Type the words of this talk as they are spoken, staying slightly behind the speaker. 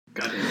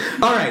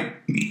All right.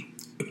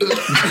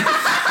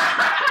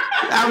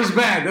 That was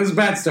bad. That was a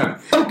bad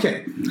start.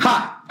 Okay.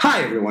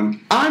 Hi,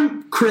 everyone.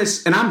 I'm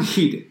Chris, and I'm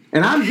heated.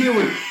 And I'm here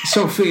with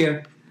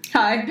Sophia.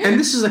 Hi. And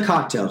this is a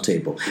cocktail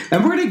table.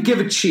 And we're going to give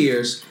a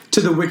cheers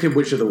to the Wicked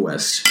Witch of the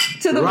West.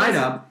 To the right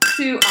West. Up.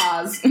 To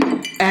Oz.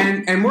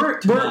 And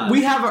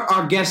we have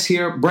our guests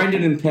here,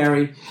 Brendan and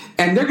Perry,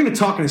 and they're going to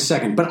talk in a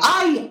second. But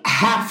I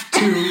have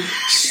to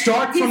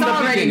start from the beginning. He's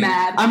already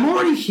mad. I'm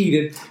already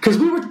heated because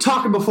we were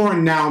talking before,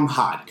 and now I'm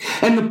hot.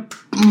 And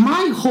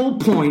my whole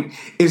point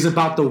is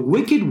about the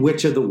Wicked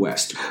Witch of the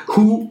West,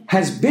 who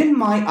has been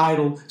my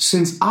idol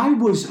since I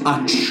was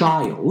a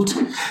child,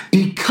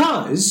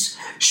 because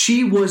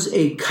she was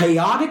a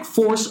chaotic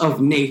force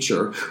of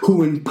nature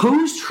who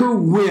imposed her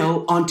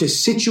will onto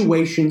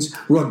situations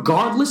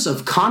regardless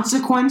of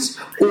consequence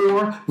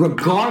or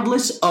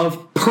regardless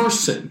of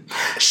person.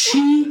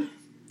 She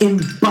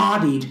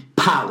embodied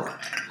power.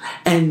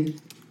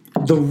 And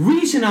the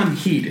reason I'm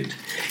heated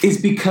is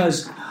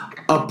because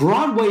a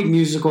Broadway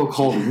musical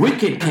called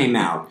Wicked came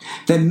out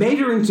that made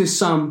her into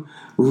some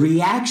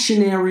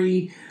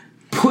reactionary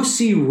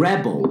pussy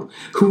rebel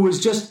who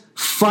was just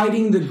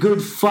fighting the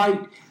good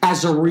fight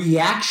as a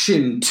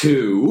reaction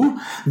to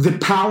the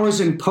powers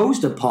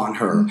imposed upon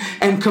her,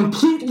 and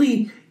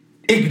completely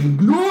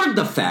ignored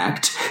the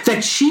fact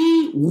that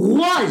she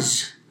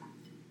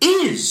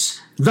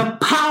is the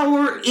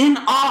power in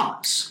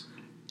Oz,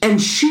 and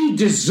she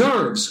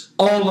deserves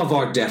all of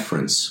our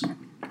deference.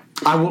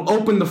 I will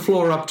open the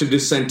floor up to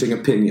dissenting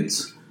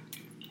opinions.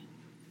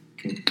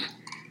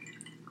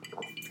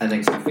 I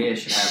think Sophia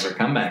should have her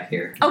comeback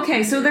here.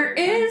 Okay, so there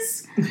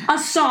is a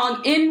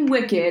song in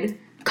Wicked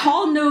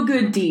called No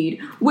Good Deed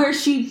where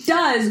she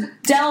does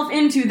delve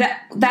into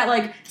that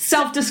like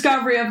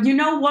self-discovery of, you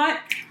know what?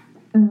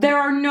 There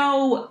are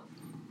no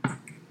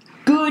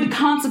good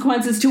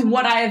consequences to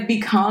what I have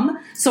become,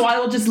 so I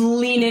will just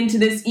lean into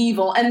this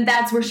evil, and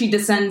that's where she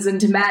descends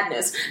into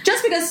madness.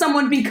 Just because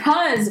someone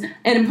becomes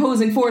an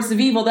imposing force of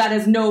evil that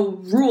has no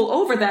rule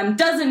over them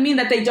doesn't mean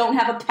that they don't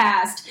have a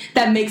past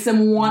that makes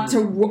them want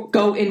to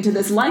go into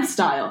this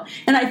lifestyle.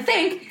 And I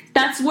think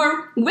that's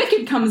where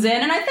Wicked comes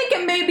in, and I think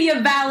it may be a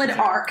valid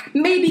arc,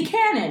 maybe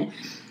canon.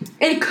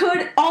 It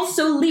could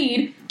also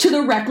lead to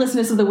the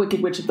recklessness of the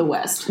Wicked Witch of the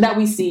West that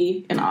we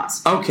see in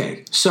Oz.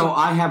 Okay, so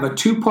I have a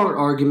two-part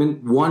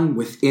argument, one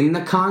within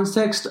the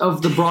context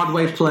of the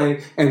Broadway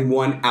play and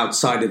one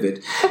outside of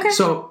it. Okay.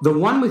 So the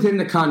one within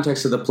the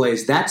context of the play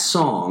is that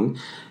song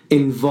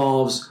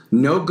involves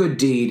No Good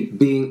Deed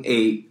being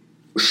a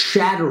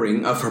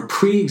shattering of her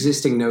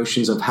pre-existing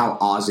notions of how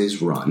Oz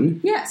is run.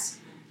 Yes.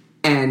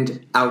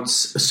 And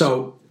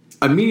so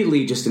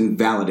immediately just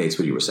invalidates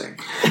what you were saying.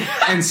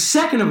 And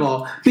second of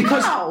all,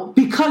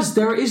 because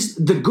there is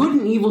the good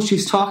and evil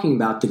she's talking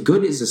about, the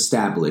good is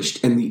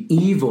established and the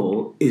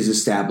evil is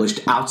established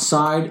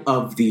outside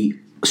of the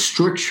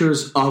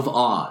strictures of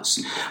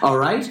Oz. All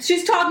right?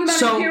 She's talking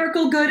about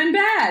empirical good and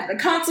bad, the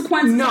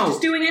consequences of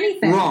just doing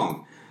anything.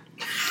 Wrong.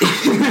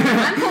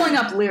 I'm pulling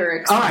up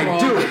lyrics. All right,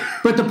 do it.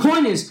 But the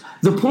point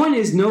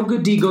is, no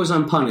good deed goes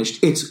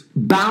unpunished. It's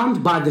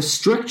bound by the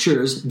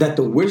strictures that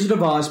the Wizard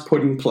of Oz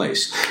put in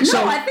place.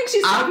 No, I think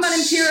she's talking about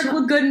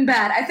empirical good and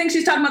bad. I think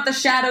she's talking about the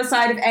shadow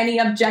side of any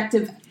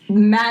objective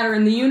matter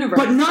in the universe.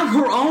 But not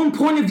her own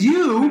point of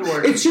view.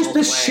 It's just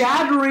the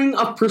shattering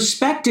of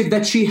perspective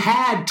that she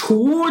had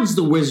towards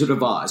the Wizard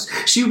of Oz.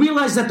 She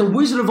realized that the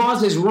Wizard of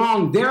Oz is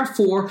wrong,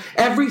 therefore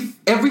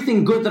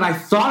everything good that I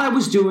thought I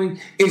was doing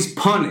is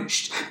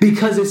punished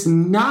because it's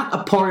not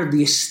a part of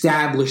the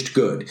established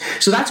good.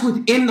 So that's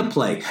within the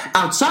play.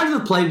 Outside of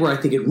the play, where I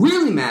think it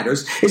really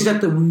matters, is that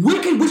the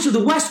Wicked Witch of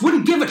the West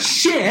wouldn't give a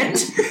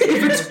shit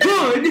if it's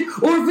good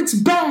or if it's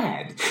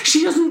bad.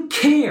 She doesn't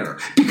care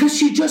because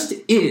she just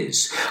is.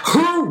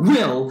 Her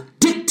will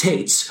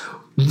dictates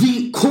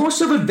the course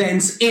of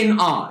events in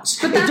Oz.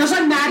 But that's it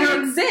doesn't matter.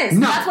 Wicked exists.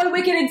 No. That's why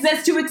Wicked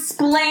exists, to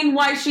explain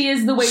why she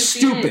is the way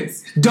she is.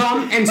 Stupid.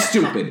 Dumb and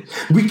stupid.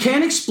 We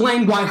can't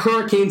explain why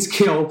hurricanes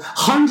kill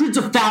hundreds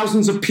of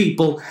thousands of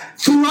people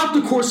throughout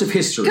the course of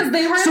history. Because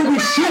they were in the way.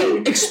 So we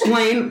shouldn't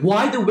explain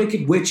why the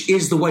Wicked Witch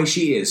is the way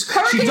she is.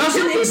 Hurricanes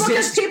kill people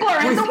because people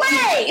are in the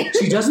way.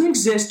 She doesn't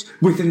exist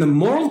within the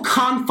moral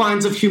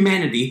confines of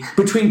humanity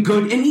between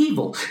good and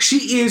evil.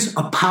 She is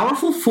a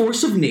powerful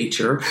force of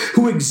nature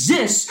who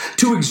exists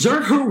to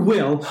exert her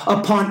will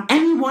upon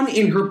anyone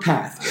in her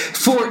path.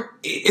 For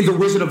the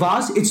Wizard of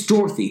Oz, it's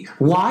Dorothy.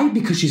 Why?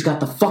 Because she's got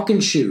the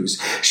fucking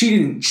shoes. She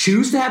didn't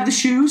choose to have the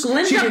shoes.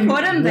 Glinda she didn't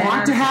put him there.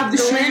 Want to have the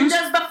shoes.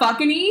 Glinda's the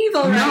fucking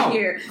evil right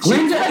here.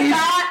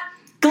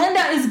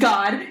 Glinda is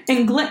God,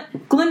 and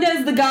Glinda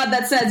is the God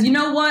that says, you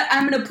know what,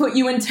 I'm going to put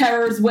you in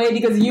terror's way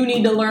because you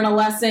need to learn a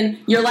lesson.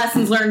 Your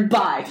lesson's learned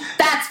by.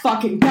 That's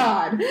fucking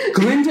God.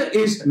 Glinda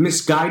is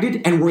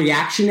misguided and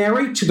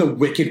reactionary to the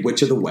Wicked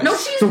Witch of the West. No,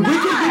 she's the not. The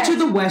Wicked Witch of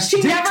the West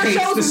She never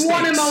dictates shows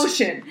one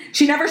emotion.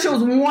 She never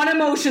shows one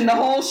emotion the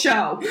whole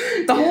show.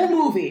 The whole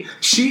movie.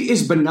 She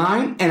is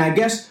benign, and I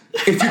guess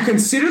if you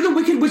consider the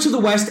Wicked Witch of the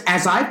West,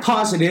 as I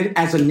posited,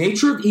 as a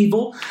nature of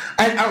evil,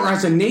 or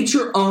as a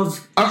nature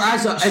of, or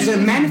as a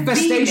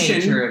manifestation,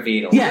 the nature of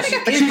evil. Yes,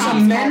 she's a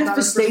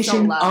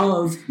manifestation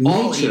of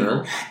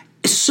nature.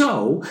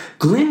 So,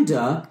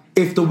 Glinda,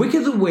 if the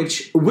Wicked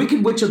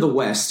Witch of the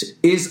West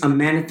is a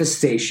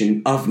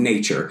manifestation of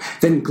nature,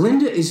 then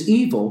Glinda is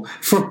evil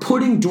for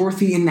putting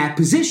Dorothy in that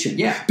position.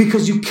 Yeah.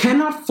 Because you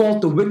cannot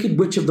fault the Wicked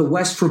Witch of the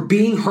West for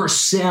being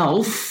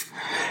herself,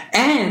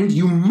 and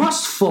you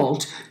must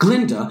fault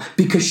Glinda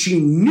because she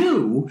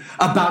knew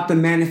about the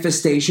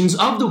manifestations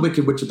of the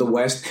Wicked Witch of the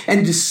West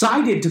and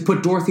decided to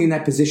put Dorothy in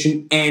that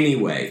position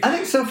anyway. I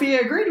think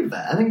Sophia agreed with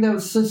that. I think that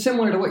was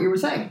similar to what you were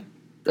saying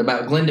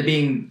about Glinda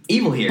being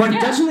evil here. But it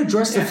doesn't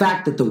address the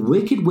fact that the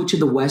Wicked Witch of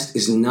the West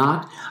is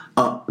not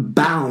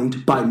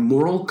bound by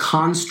moral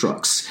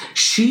constructs.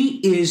 She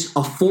is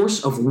a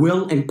force of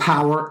will and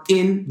power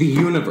in the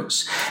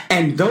universe.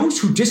 And those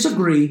who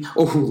disagree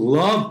or who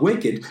love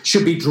Wicked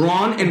should be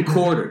drawn and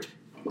quartered.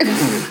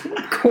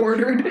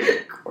 Quartered.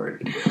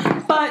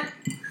 But...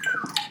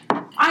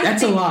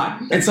 That's a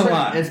lot. It's a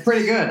lot. It's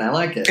pretty good. I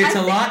like it. It's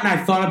a lot, and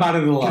I thought about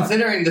it a lot.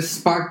 Considering the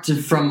spark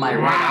from my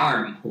right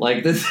arm,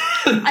 like this,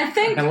 I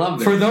think I love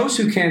this. For those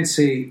who can't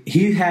see,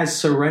 he has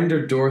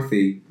Surrender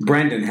Dorothy.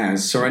 Brendan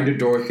has Surrender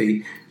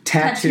Dorothy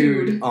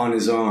tattooed on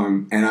his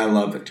arm, and I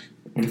love it.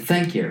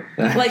 Thank you.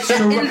 Like,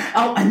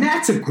 and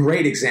that's a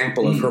great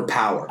example of her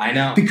power. I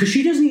know. Because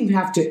she doesn't even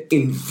have to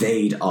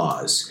invade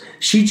Oz.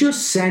 She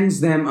just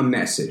sends them a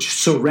message.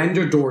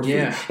 Surrender Dorothy.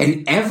 Yeah.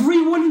 And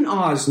everyone in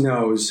Oz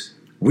knows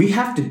we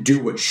have to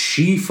do what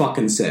she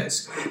fucking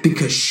says.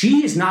 Because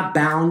she is not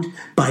bound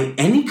by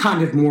any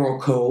kind of moral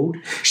code.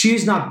 She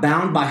is not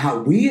bound by how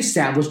we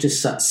established a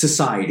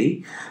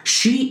society.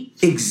 She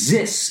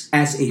exists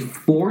as a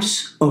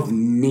force of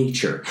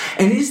nature.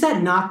 And is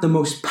that not the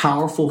most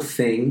powerful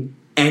thing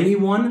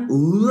anyone,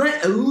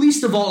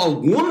 least of all a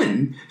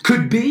woman,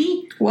 could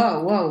be?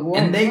 Whoa.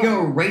 And they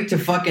go right to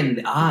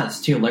fucking Oz,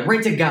 too. Like,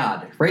 right to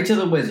God. Right to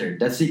the wizard.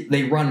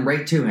 They run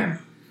right to him.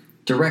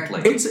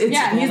 Directly. He's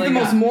the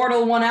most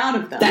mortal one out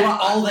of them.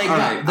 That's all they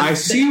got. Right. I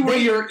see where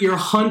you're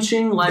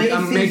hunching like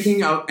I'm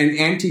making an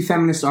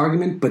anti-feminist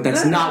argument, but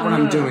that's not what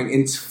I'm doing.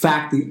 In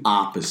fact, the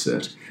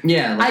opposite.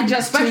 Yeah. I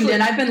just tuned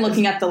in. I've been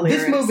looking at the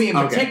lyrics. This movie in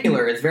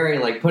particular is very,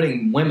 like,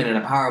 putting women in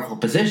a powerful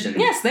position.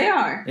 Yes, they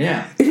are.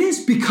 Yeah. It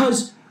is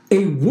because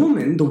a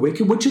woman, the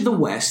Wicked Witch of the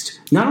West,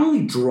 not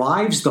only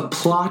drives the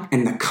plot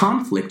and the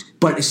conflict,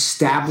 but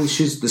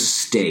establishes the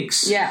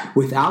stakes. Yeah.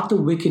 Without the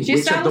Wicked Witch of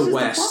the establishes the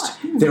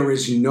West, plot. there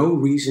is no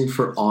reason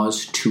for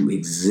Oz to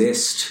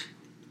exist.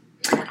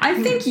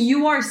 I think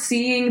you are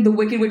seeing the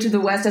Wicked Witch of the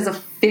West as a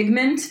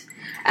figment,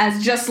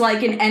 as just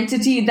like an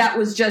entity that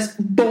was just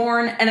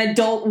born an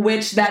adult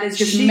witch that is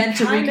just meant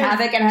to wreak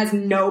havoc and has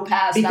no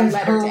past. Because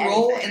that her led her to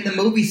role anything. in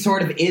the movie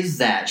sort of is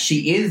that.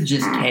 She is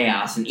just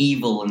chaos and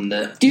evil and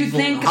the... Do you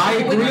think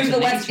the Wicked Witch of the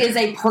West is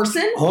a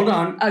person? Hold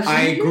on.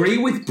 I agree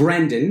with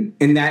Brendan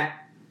in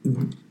that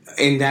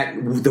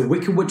the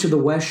Wicked Witch of the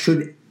West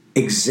should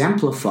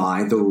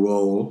exemplify the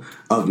role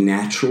of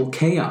natural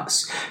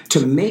chaos.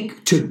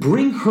 To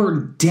bring her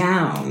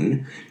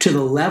down to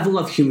the level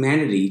of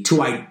humanity,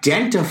 to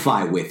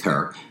identify with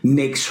her,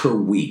 makes her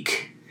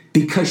weak.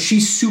 Because she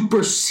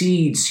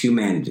supersedes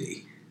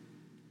humanity.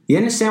 You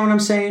understand what I'm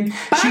saying?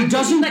 But she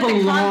doesn't like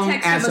belong the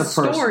as a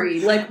person.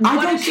 Story. Like,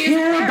 I don't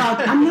care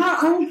about.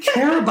 I don't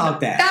care about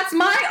that. That's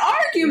my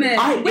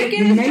argument. Wicked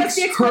is just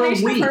the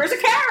explanation of her as a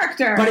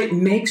character. But it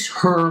makes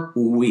her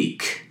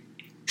weak.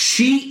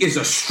 She is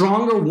a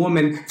stronger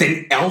woman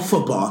than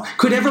Elphaba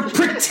could ever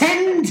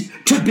pretend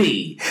to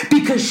be.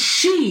 Because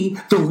she,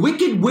 the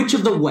Wicked Witch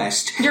of the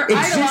West,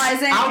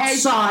 exists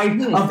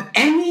outside of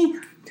any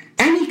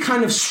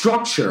kind of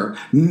structure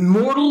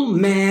mortal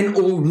man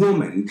or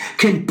woman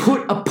can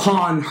put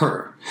upon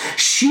her.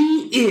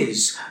 She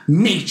is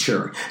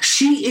nature.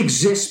 She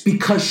exists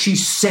because she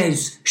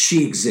says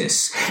she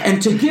exists.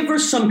 And to give her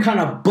some kind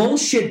of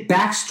bullshit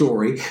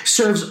backstory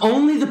serves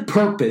only the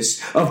purpose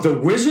of the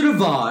Wizard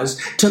of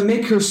Oz to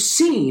make her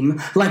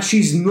seem like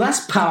she's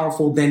less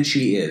powerful than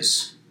she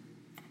is.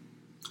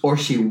 Or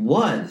she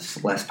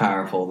was less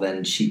powerful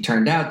than she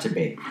turned out to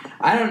be.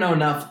 I don't know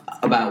enough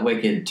about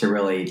Wicked to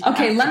really...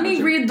 Okay, let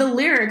me read the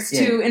lyrics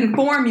to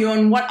inform you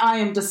on what I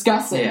am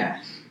discussing. Yeah.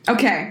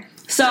 Okay,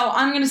 so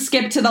I'm going to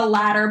skip to the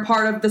latter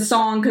part of the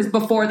song, because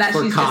before that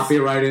she's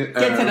copyright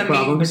get to the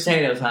meat and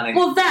potatoes, honey.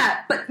 Well,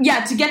 but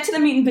yeah, to get to the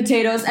meat and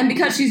potatoes, and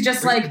because she's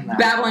just, like,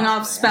 babbling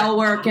off spell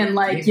work and,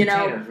 like,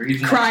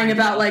 crying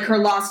about, like, her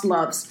lost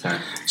loves. Sorry.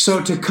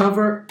 So to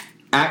cover...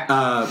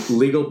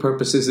 legal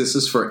purposes, this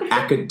is for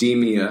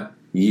academic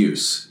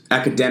use.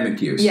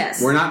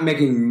 Yes. We're not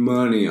making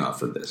money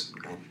off of this.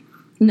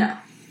 No.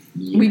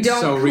 We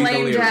don't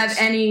claim to have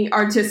any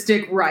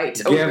artistic right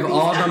over Give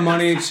all the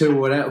money to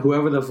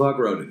whoever the fuck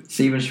wrote it.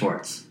 Steven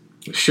Schwartz.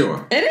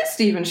 Sure. It is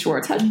Steven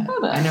Schwartz. How'd you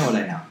know that? I know what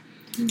I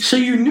know. So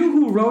you knew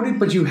who wrote it,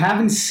 but you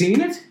haven't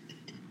seen it?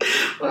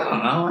 Well, I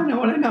don't know. I know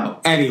what I know.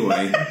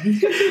 Anyway.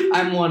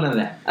 I'm one of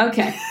them.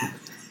 Okay.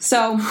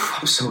 So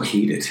I'm so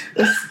heated.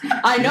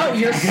 I know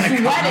you're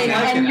sweating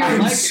and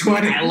you're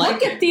sweating.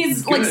 Look at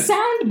these like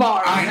sound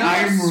bars.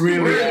 I'm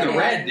really in the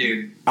red,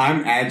 dude.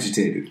 I'm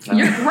agitated. We're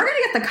gonna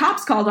get the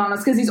cops called on us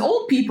because these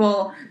old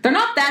people, they're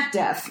not that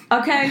deaf,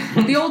 okay?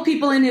 The old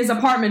people in his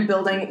apartment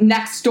building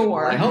next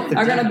door I hope they're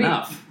are gonna deaf be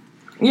enough.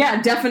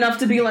 Yeah, deaf enough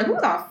to be like, who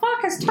the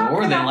fuck is talking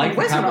Or they about like the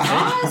Wizard of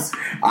Oz?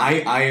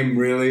 I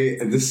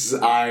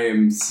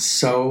am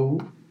so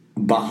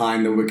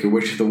behind the Wicked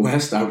Witch of the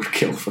West. I would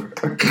kill for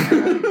her.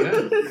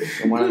 Good.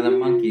 One of them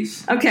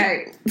monkeys.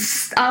 Okay,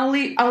 I'll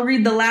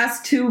read the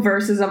last 2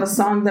 verses of a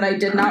song that I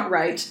did not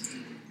write.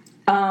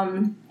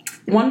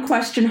 One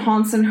question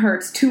haunts and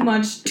hurts too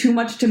much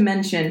to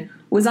mention.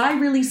 Was I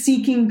really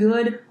seeking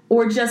good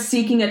or just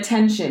seeking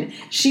attention?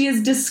 She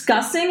is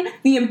discussing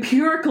the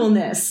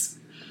empiricalness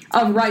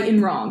of right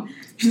and wrong.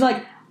 She's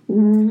like,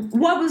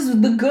 what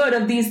was the good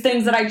of these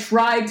things that I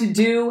tried to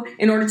do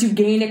in order to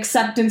gain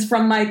acceptance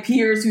from my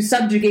peers who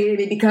subjugated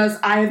me because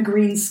I have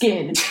green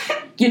skin?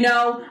 You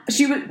know,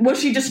 was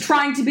she just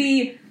trying to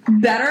be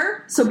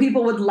better so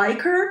people would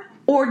like her?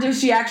 Or is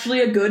she actually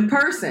a good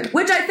person?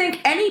 Which I think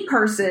any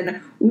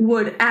person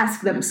would ask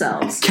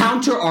themselves.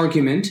 Counter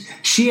argument,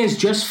 she has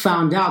just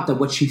found out that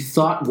what she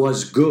thought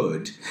was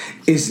good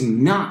is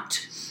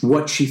not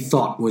what she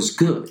thought was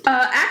good.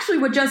 Actually,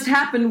 what just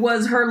happened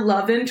was her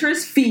love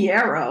interest,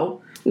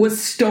 Fiyero,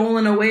 was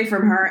stolen away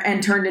from her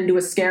and turned into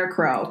a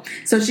scarecrow.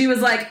 So she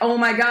was like, oh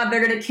my god,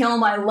 they're going to kill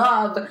my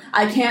love.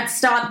 I can't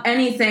stop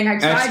anything. I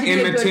tried to be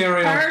a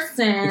good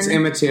person. It's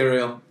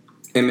immaterial.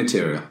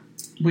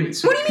 Wait,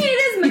 so what do you mean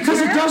it is material? Because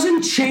it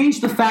doesn't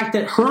change the fact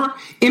that her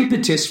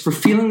impetus for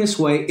feeling this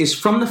way is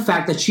from the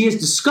fact that she has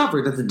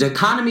discovered that the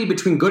dichotomy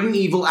between good and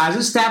evil as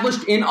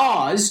established in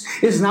Oz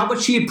is not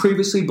what she had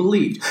previously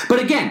believed.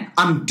 But again,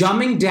 I'm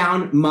dumbing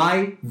down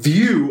my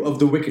view of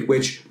the Wicked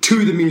Witch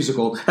to the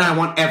musical, and I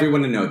want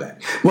everyone to know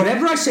that.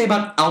 Whatever I say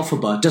about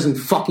Elphaba doesn't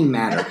fucking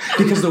matter,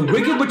 because the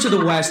Wicked Witch of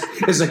the West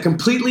is a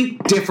completely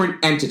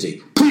different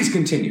entity. Please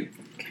continue.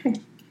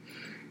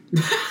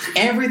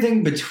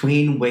 Everything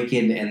between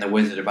Wicked and the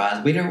Wizard of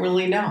Oz, we don't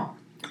really know.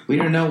 We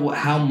don't know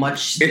how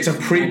much it's a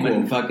prequel.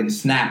 Woman fucking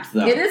snapped,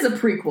 though. It is a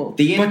prequel.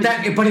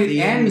 But it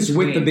ends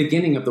with the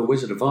beginning of the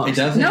Wizard of Oz. It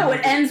doesn't. No, it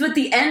ends with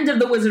the end of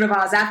the Wizard of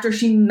Oz after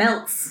she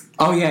melts.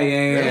 Oh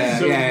yeah.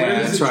 So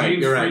That's right.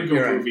 You're right.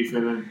 Movie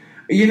fit in?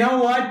 You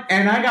know what?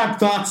 And I got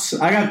thoughts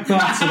about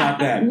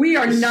that. We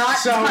are not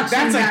touching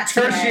that's that a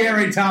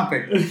tertiary today.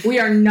 topic. We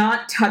are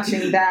not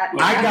touching that.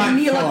 I got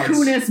Mila thoughts.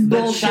 Kunis The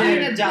bullshit.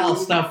 China doll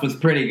stuff was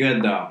pretty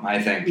good, though,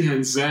 I think. Yeah,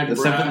 and Zach The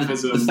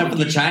stuff with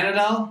the China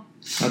doll?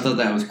 I thought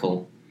that was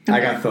cool. I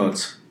got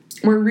thoughts.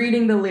 We're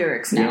reading the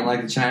lyrics You now. don't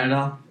like the China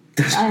doll?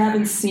 I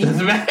haven't seen Doesn't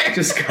it. matter.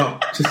 Just go.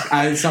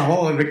 It's a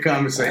whole other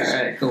conversation.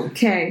 Alright, cool.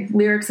 Okay,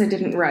 lyrics I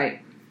didn't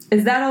write.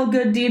 Is that all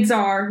good deeds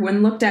are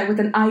when looked at with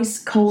an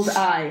ice-cold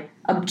eye?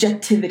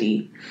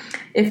 Objectivity.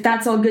 If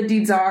that's all good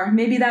deeds are,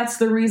 maybe that's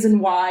the reason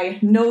why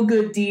no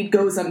good deed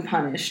goes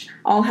unpunished.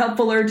 All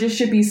helpful urges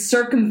should be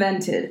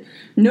circumvented.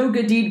 No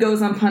good deed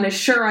goes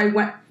unpunished. Sure I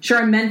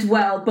meant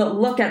well, but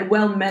look at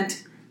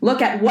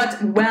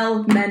what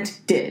well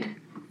meant did.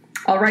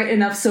 All right,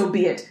 enough, so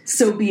be it.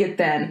 So be it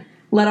then.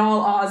 Let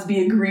all Oz be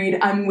agreed,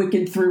 I'm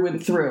wicked through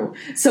and through.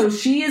 So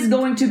she is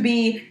going to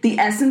be the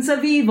essence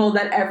of evil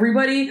that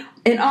everybody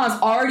in Oz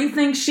already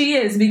thinks she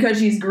is because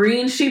she's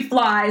green, she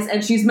flies,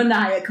 and she's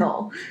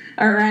maniacal.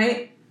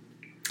 Alright?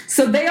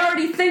 So they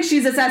already think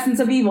she's this essence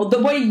of evil. The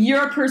way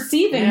you're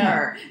perceiving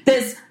her.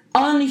 This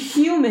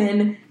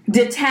unhuman,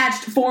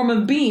 detached form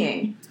of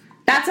being.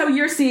 That's how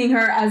you're seeing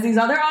her as these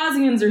other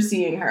Ozians are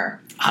seeing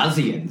her.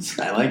 Ozians.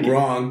 I like it.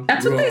 Wrong.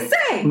 That's what they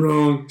say.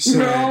 Wrong.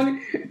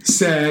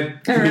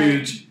 Sad. All right.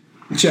 Huge.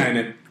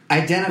 China.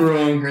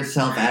 Identifying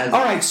herself as...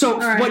 All right, so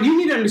what you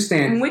need to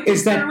understand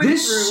is that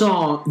this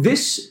song,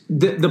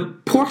 the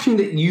portion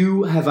that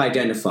you have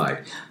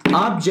identified,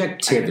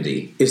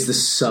 objectivity is the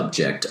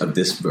subject of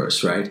this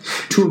verse, right?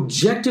 To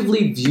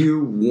objectively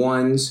view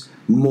one's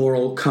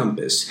moral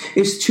compass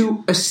is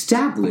to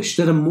establish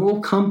that a moral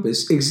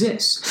compass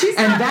exists.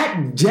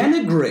 That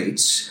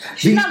denigrates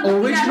the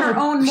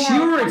original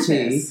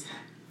purity.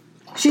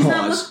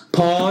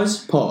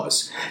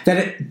 Pause. That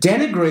it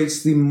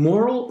denigrates the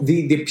moral,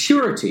 the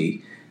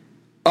purity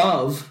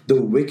of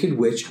the Wicked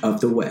Witch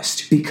of the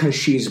West because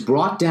she is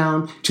brought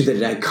down to the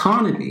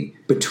dichotomy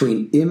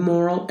between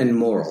immoral and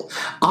moral.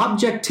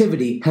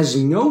 Objectivity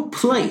has no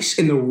place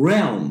in the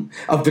realm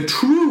of the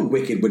true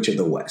Wicked Witch of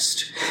the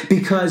West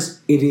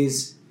because it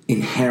is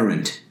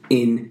inherent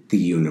in the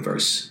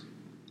universe,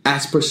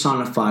 as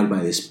personified by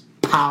this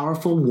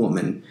powerful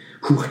woman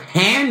who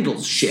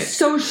handles shit.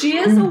 So she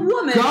is a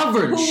woman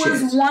who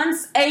was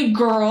once a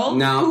girl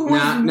who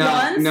was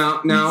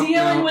once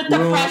dealing with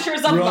the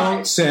pressures of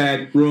life.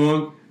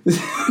 Wrong.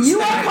 You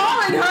are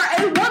calling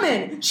her a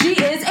woman. She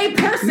is a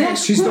person.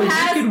 Yes, she's the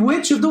Wicked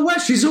Witch of the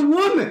West. She's a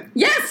woman.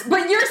 Yes,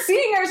 but you're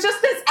seeing her as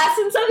just this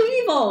essence of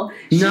evil.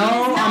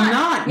 I'm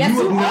not. Yes,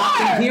 you have not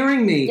been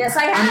hearing me. Yes,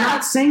 I have. I'm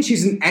not saying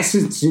she's an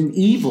essence in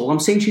evil. I'm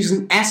saying she's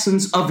an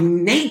essence of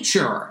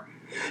nature.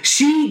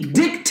 She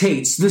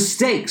dictates the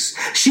stakes.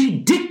 She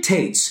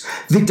dictates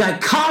the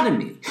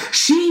dichotomy.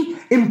 She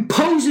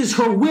imposes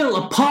her will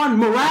upon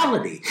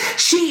morality.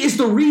 She is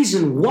the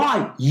reason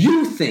why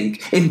you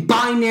think in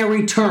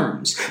binary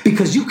terms,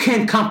 because you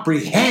can't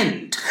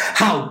comprehend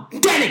how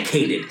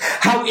dedicated,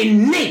 how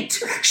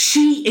innate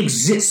she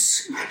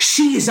exists.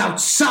 She is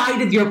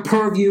outside of your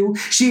purview.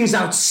 She is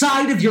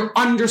outside of your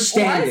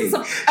understanding.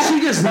 She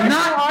does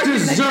not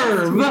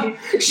deserve.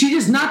 She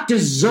does not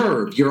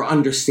deserve your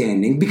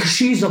understanding because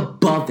she's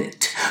above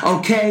it.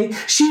 Okay?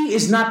 She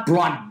is not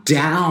brought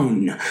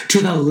down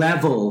to the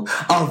level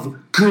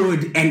of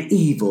good and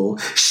evil.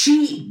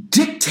 She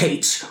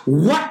dictates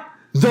what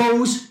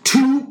those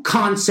two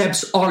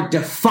concepts are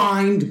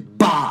defined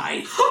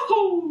by.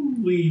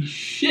 Holy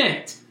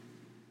shit.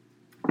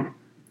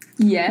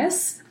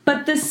 Yes,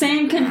 but the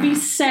same can be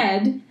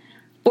said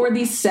for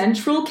the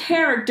central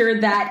character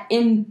that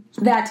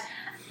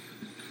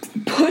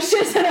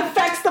pushes and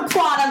affects the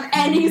plot of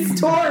any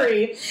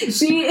story.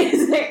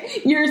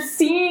 You're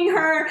seeing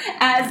her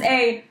as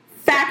a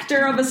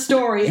factor of a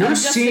story. You're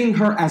seeing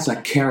her as a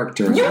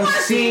character. You are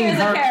seeing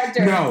her as a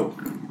character. No,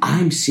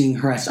 I'm seeing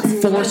her as a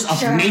force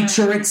of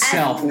nature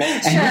itself.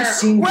 Nature. And you're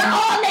seeing we're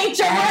all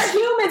nature. We're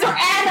humans. We're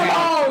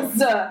animals.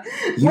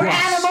 We're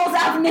animals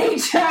of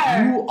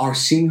nature. You are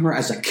seeing her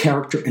as a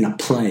character in a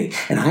play,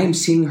 and I am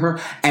seeing her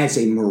as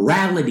a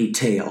morality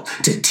tale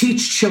to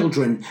teach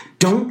children,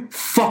 don't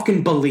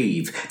fucking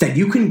believe that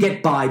you can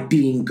get by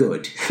being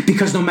good.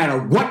 Because no matter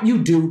what you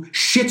do,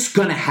 shit's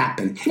gonna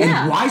happen.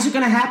 Yeah. And why is it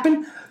gonna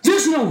happen?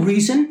 There's no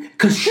reason,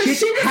 because shit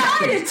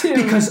happens.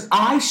 Because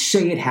I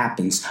say it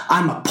happens.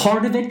 I'm a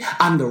part of it.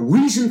 I'm the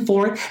reason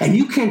for it. And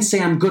you can't say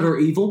I'm good or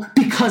evil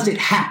because it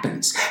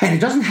happens. And it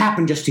doesn't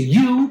happen just to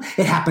you.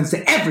 It happens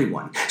to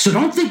everyone. So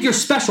don't think you're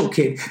special,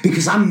 kid,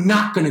 because I'm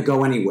not going to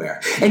go anywhere.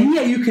 And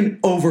yeah, you can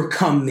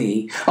overcome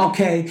me,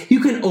 okay? You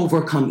can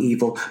overcome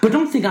evil. But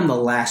don't think I'm the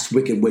last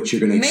wicked witch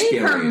you're going to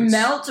experience. Made her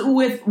melt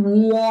with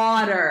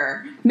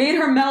water.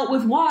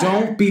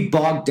 Don't be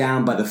bogged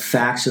down by the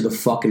facts of the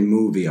fucking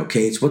movie,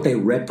 okay? It's what they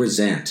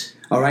represent,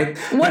 all right?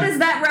 What does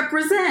that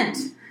represent?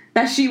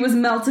 That she was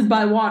melted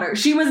by water.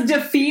 She was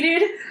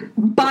defeated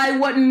by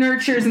what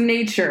nurtures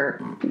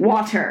nature,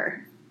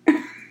 water.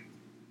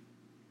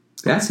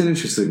 That's an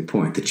interesting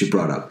point that you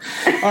brought up.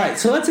 All right,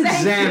 so let's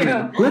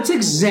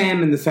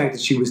examine the fact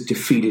that she was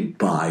defeated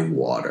by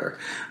water.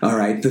 All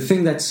right, the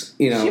thing that's,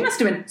 she must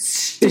have been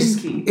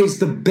stinky. Is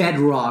the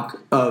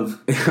bedrock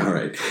of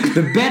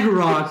the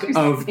bedrock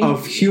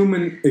of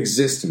human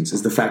existence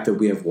is the fact that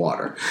we have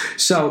water.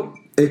 So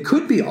it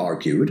could be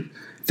argued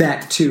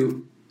that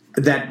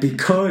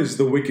because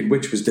the Wicked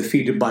Witch was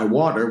defeated by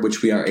water,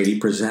 which we are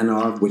 80%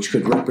 of, which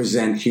could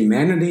represent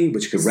humanity,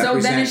 which could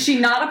represent... So then is she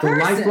not a person?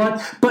 The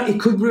lifeblood, but it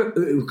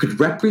could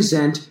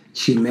represent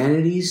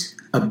humanity's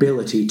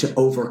ability to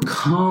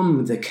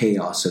overcome the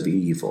chaos of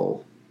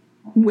evil.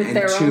 With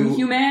their own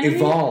humanity?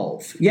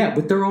 Evolve. Yeah,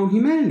 with their own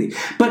humanity.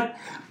 But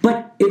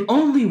it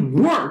only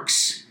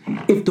works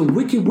if the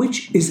Wicked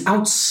Witch is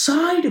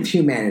outside of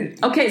humanity.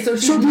 Okay, so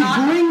she's not a person. So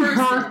to bring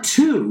her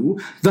to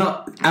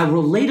a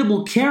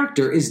relatable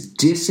character is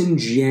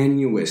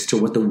disingenuous to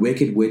what the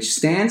Wicked Witch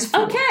stands for.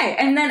 Okay,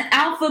 and then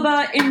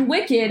Elphaba in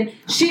Wicked,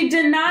 she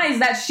denies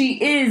that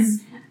she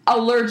is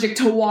allergic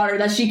to water,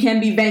 that she can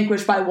be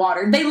vanquished by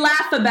water. They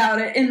laugh about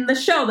it in the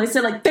show. They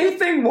say, they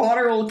think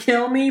water will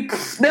kill me.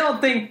 They'll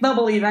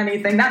believe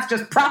anything. That's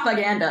just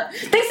propaganda. They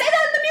say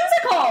that in the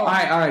musical. All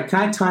right. Can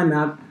I time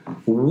out?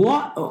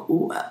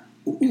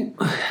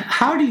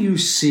 How do you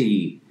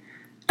see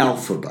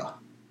Elphaba?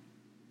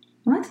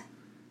 What?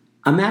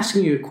 I'm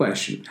asking you a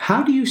question.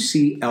 How do you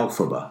see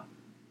Elphaba?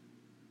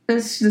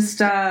 It's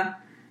just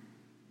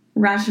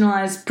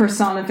rationalized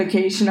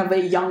personification of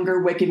a younger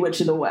Wicked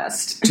Witch of the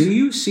West. Do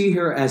you see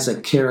her as a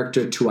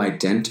character to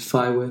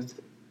identify with?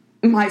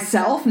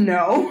 Myself?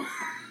 No.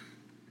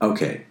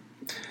 Okay.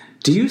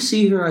 Do you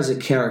see her as a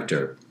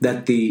character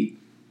that the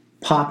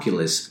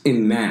populace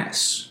in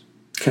mass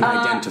can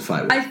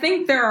identify with? I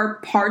think there are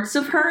parts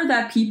of her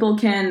that people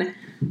can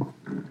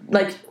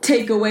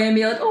take away and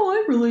be like, oh,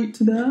 I relate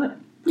to that.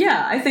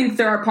 Yeah, I think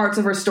there are parts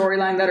of her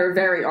storyline that are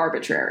very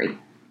arbitrary.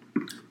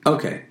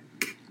 Okay.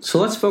 So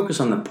let's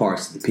focus on the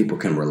parts that people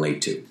can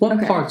relate to.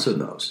 What parts are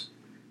those,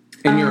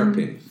 in your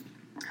opinion?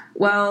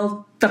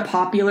 Well, the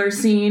popular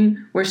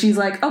scene where she's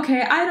like,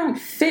 okay, I don't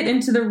fit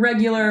into the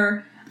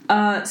regular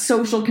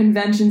social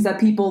conventions that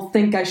people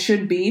think I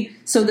should be,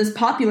 so this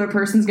popular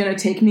person's going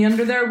to take me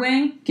under their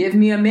wing, give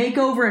me a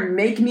makeover, and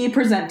make me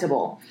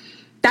presentable.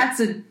 That's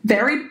a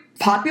very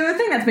popular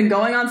thing that's been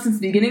going on since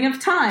the beginning of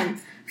time.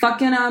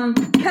 Fucking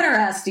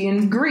pederasty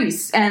in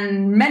Greece,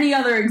 and many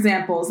other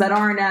examples that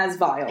aren't as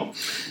vile.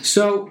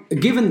 So,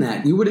 given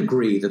that, you would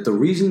agree that the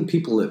reason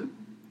people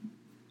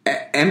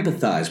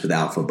empathize with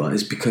Elphaba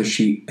is because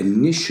she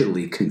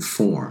initially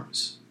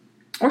conforms.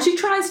 Or she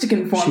tries to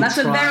conform. That's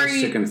a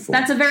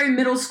very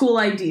middle school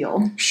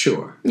ideal.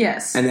 Sure.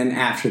 Yes. And then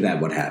after that,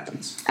 what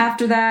happens?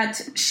 After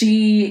that,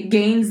 she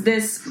gains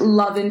this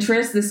love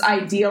interest, this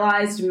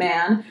idealized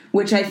man,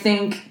 which I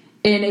think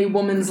in a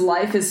woman's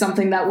life is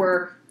something that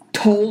we're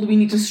told we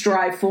need to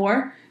strive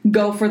for.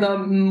 Go for the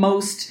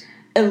most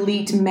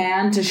elite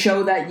man to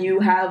show that you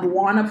have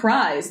won a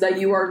prize, that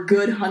you are a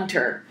good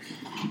hunter,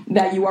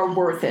 that you are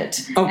worth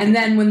it. Okay. And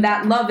then when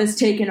that love is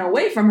taken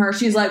away from her,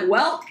 she's like,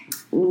 well,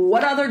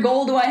 what other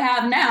goal do I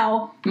have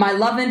now? My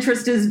love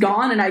interest is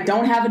gone and I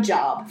don't have a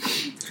job.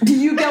 Do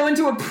you go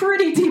into a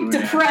pretty deep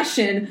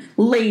depression,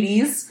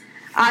 ladies?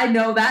 I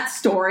know that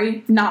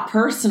story, not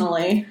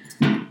personally,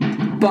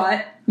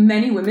 but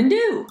many women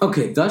do.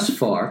 Okay, thus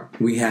far,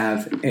 we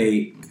have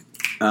a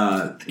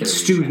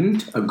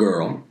student, a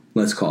girl,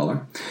 let's call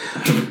her,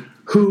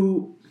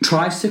 who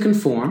tries to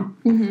conform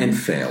and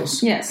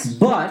fails. Yes.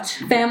 But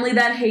family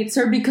that hates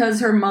her because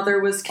her mother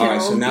was killed. All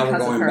right, so now we're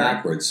going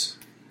backwards.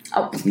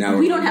 Oh,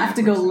 we don't have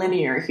to go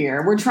linear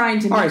here. We're trying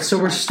to. All right, so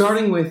we're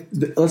starting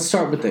with. Let's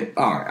start with the.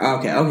 All right,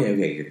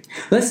 okay.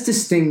 Let's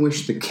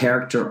distinguish the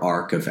character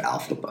arc of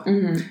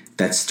Alphaba.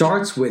 That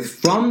starts with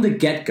from the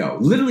get-go,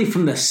 literally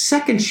from the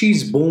second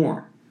she's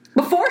born.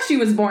 Before she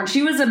was born,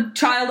 she was a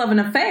child of an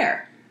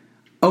affair.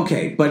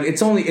 Okay, but it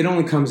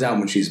only comes out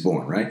when she's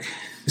born, right?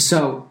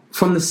 So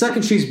from the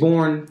second she's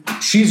born,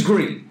 she's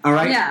green. All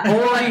right. Yeah.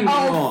 Ori,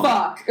 oh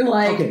fuck!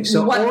 Like, okay,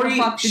 so what Ori, the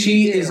fuck did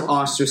she you do? is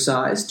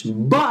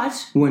ostracized,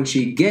 but when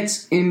she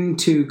gets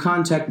into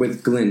contact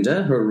with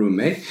Glinda, her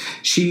roommate,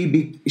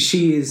 she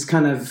is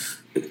kind of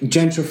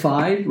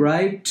gentrified,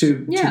 right,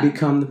 to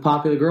become the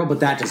popular girl, but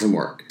that doesn't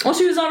work. Well,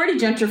 she was already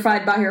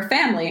gentrified by her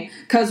family,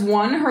 because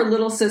one, her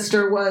little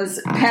sister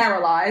was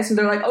paralyzed, so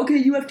they're like, okay,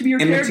 you have to be her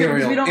caregiver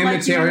because we don't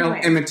like you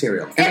anyway.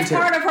 Immaterial. It's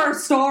part of her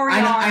story.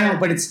 I know,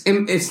 but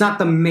it's not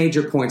the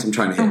major points I'm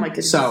trying to hit. Oh my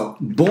goodness. So,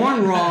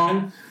 born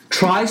wrong,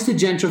 tries to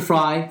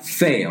gentrify,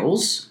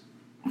 fails,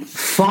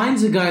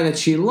 finds a guy that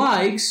she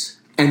likes,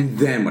 and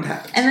then what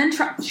happens? And then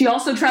she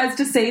also tries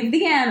to save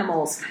the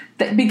animals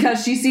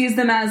because she sees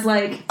them as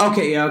like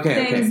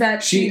things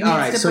that she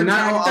needs to protect.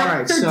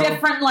 Now they're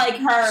different like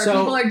her. So,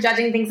 people are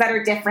judging things that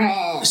are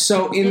different.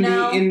 So in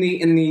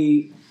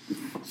the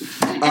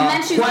and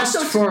then she's quest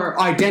also for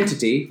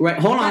identity, right?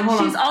 Hold on.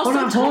 There's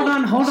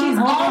someone who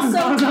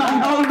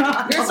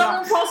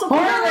also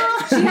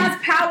she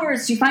has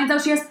powers. She finds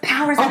out she has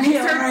powers that makes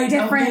her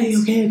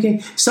different.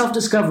 Okay.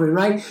 Self-discovery,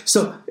 right?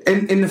 So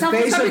in the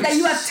face of that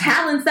you have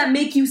talents that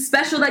make you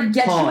special, that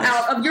get you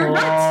out of your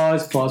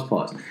ruts.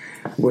 Pause.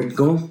 We're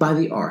going by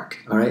the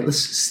arc, all right? Let's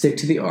stick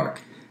to the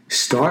arc.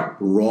 Start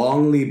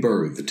wrongly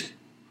birthed.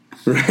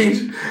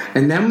 Right?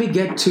 And then we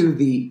get to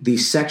the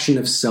section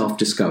of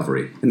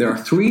self-discovery. And there are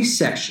 3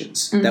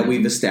 sections that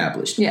we've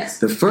established. Yes.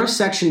 The first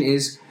section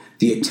is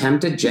the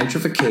attempted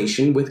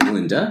gentrification with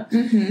Glinda.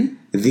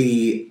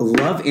 The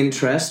love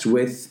interest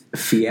with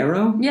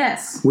Fiyero.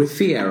 Yes. With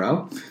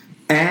Fiyero.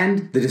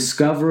 And the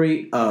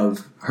discovery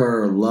of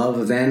her love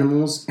of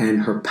animals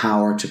and her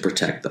power to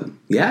protect them.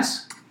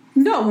 Yes?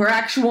 No, her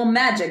actual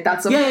magic.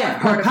 That's a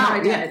part of her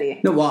identity.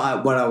 Yeah. No,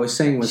 well, what I was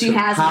saying was she her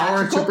has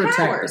power to protect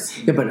powers.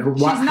 them. Yeah, but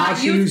how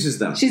she uses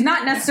them. She's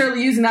not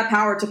necessarily using that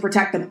power to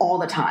protect them all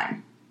the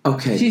time.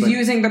 Okay. She's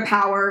using the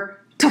power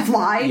to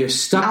fly. You're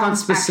stuck on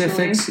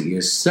specifics. Actually.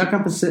 You're stuck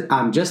on specifics.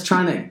 I'm just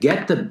trying to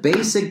get the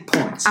basic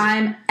points.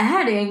 I'm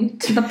adding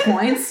to the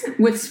points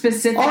with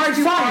specifics. All right,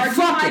 fine.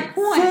 Fuck it.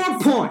 Points. 4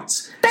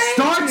 points.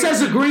 Starts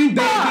as a green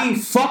baby.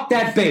 Fuck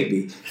that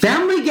baby.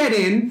 Then we get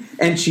in,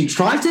 and she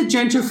tries to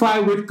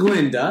gentrify with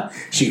Glinda.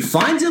 She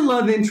finds a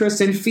love interest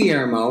in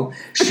Fiyero.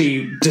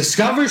 She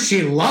discovers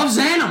she loves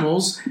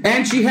animals,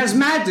 and she has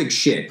magic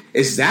shit.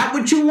 Is that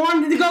what you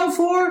wanted to go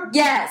for?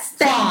 Yes,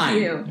 thank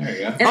you. There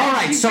you go. All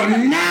right, so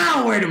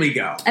now where do we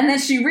go? And then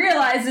she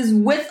realizes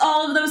with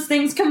all of those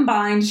things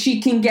combined,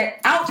 she can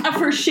get out of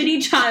her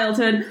shitty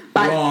childhood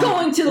by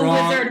going to the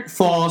wizard.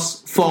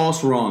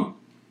 False, wrong.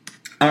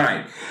 All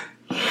right.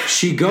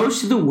 She goes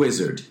to the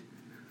wizard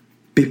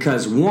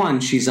because, 1,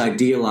 she's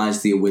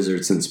idealized the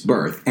wizard since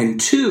birth,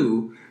 and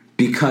 2,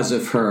 because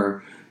of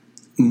her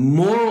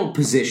moral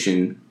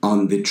position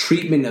on the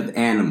treatment of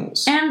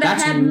animals. And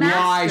that's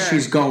why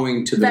she's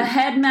going to the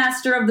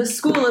headmaster of the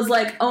school is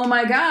like, oh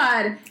my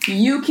god,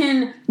 you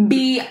can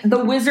be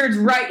the wizard's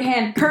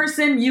right-hand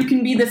person, you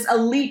can be this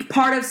elite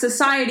part of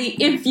society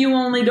if you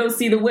only go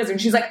see the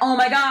wizard. She's like, oh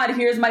my god,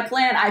 here's my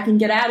plan, I can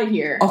get out of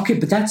here. Okay,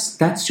 but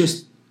that's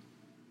just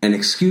an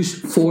excuse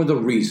for the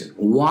reason.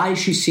 Why is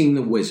she seeing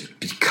the wizard?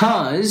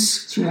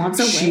 Because she wants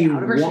a way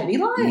out of her shitty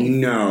life.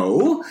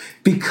 No,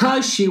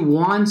 because she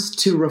wants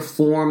to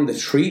reform the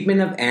treatment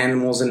of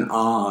animals in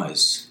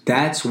Oz.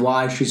 That's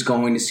why she's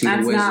going to see the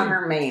wizard. That's not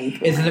her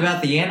main. Is it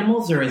about the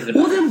animals or is it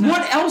about... Well, then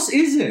what else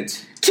is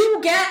it?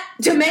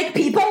 To make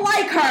people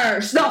like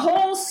her. The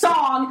whole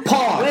song,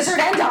 Pause. Wizard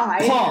and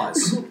I.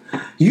 Pause.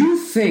 You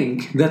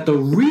think that the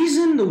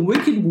reason the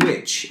Wicked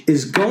Witch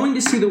is going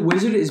to see the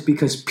wizard is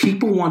because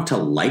people want to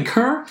like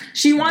her?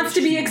 She wants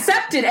to be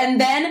accepted, and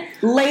then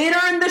later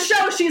in the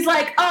show, she's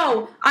like,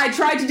 oh, I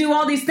tried to do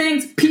all these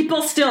things,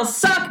 people still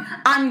suck,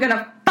 I'm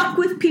gonna fuck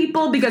with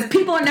people because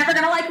people are never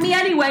gonna like me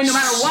anyway, no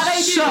matter what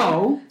I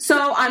do.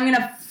 So I'm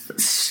gonna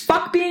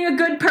fuck being a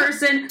good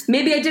person.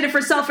 Maybe I did it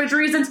for selfish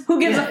reasons. Who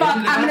gives a fuck?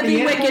 I'm going to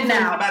be wicked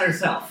now. About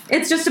herself.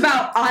 It's just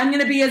about, I'm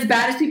going to be as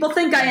bad as people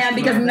think I am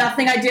because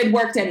nothing I did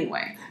worked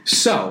anyway.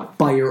 So,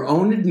 by your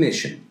own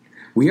admission,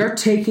 we are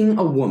taking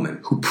a woman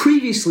who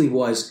previously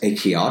was a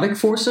chaotic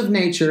force of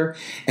nature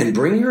and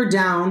bringing her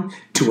down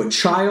to a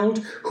child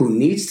who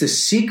needs to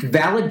seek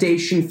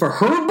validation for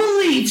her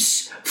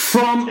beliefs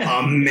from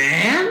a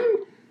man?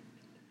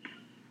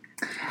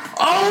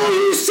 Oh,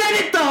 you said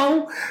it,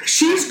 though!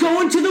 She's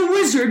going to the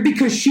wizard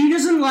because she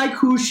doesn't like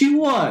who she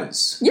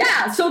was.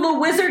 Yeah, so the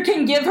wizard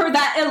can give her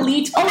that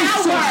elite power.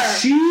 Oh, so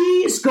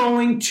she's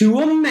going to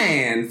a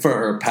man for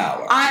her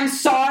power. I'm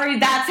sorry,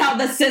 that's how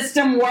the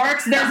system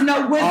works. There's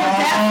no wizard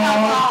death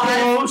of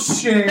Oz.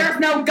 Bullshit. There's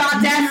no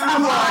goddess of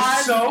You are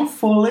Oz. so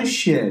full of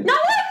shit. No,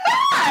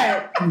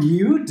 I'm not!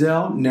 You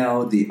don't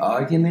know the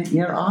argument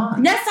you're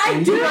on. Yes,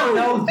 I do! You don't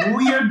know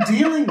who you're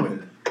dealing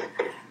with.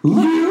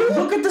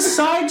 Look at the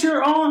side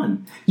you're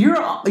on. You're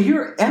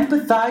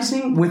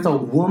empathizing with a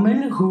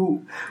woman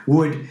who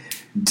would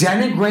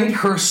denigrate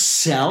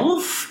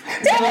herself.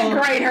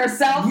 Denigrate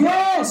herself?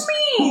 Yes. What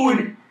do you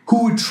mean?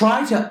 Who would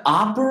try to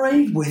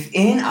operate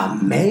within a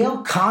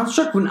male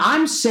construct when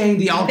I'm saying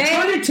the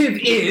alternative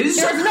is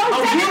there's no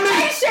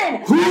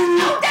denigration.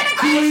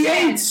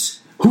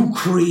 Who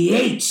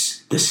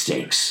creates the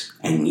stakes,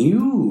 and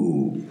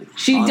you.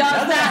 She does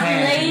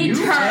that later.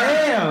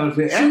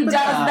 She does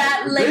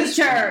that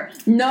later.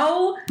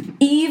 No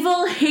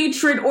evil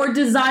hatred or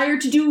desire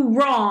to do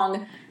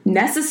wrong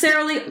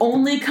necessarily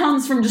only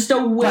comes from just a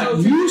will.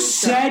 But you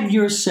said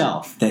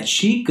yourself that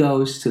she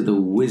goes to the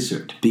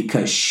wizard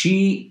because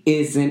she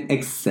isn't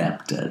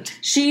accepted.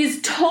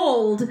 She's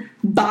told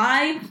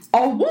by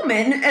a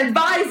woman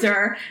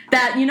advisor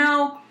that,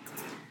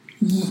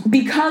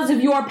 because of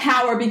your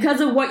power,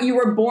 because of what you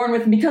were born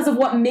with, because of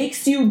what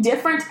makes you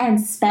different and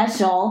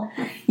special,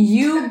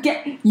 you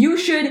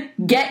should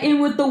get in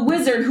with the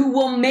wizard who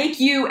will make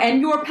you and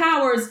your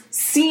powers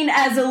seen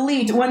as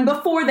elite when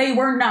before they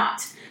were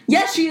not.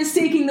 Yes, she is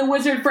seeking the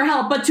wizard for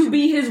help, but to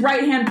be his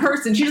right-hand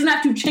person. She doesn't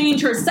have to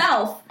change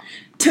herself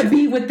to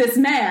be with this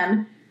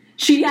man.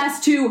 She has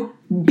to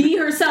be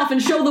herself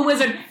and show the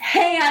wizard,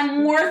 hey,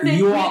 I'm worth it.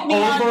 You are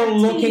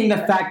overlooking the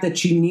fact that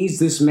she needs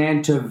this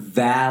man to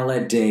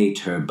validate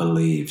her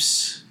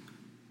beliefs.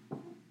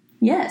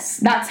 Yes,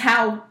 that's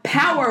how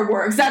power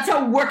works. That's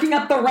how working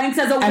up the ranks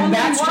as a woman works. And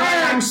that's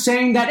why I'm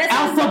saying that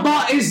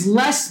Elphaba is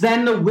less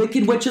than the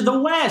Wicked Witch of the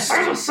West.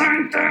 They're the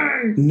same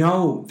thing.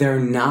 No, they're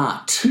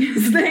not.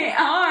 Yes, they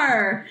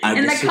are.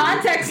 In the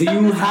context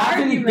of this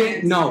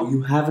argument.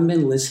 You haven't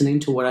been listening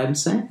to what I'm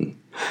saying.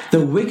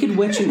 The Wicked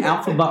Witch and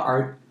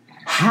Elphaba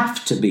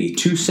have to be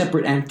two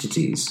separate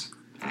entities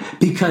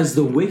because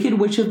the Wicked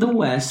Witch of the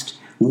West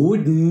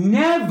would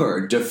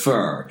never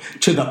defer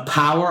to the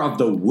power of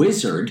the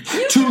wizard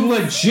to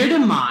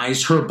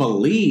legitimize her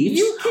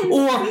beliefs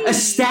or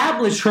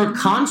establish her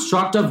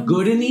construct of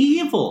good and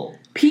evil.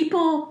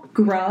 People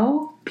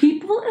grow,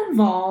 people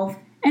evolve,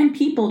 and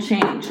people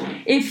change.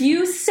 If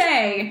you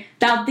say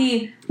that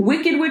the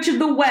Wicked Witch of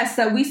the West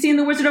that we see in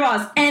The Wizard of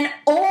Oz, an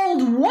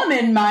old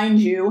woman, mind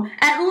you,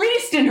 at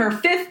least in her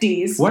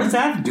 50s. What does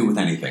that have to do with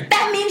anything?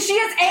 That means she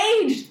has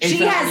aged.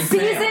 She has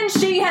seasoned,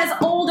 she has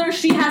older,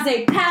 she has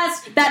a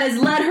past that has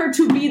led her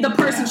to be the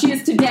person she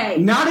is today.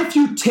 Not if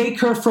you take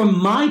her from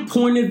my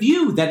point of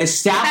view that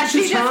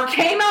establishes her. That she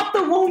just came out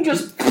the womb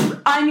just,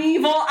 I'm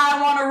evil,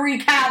 I want to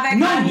wreak havoc.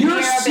 No,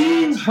 you're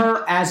seeing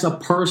her as a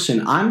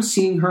person. I'm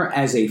seeing her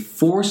as a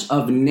force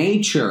of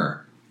nature.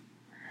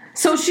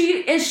 So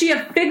is she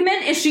a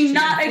figment? Is she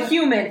not a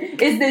human?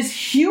 Is this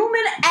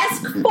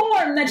human-esque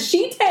form that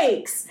she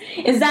takes?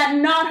 Is that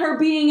not her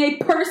being a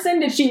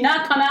person? Did she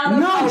not come out of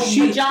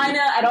a vagina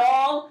at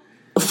all?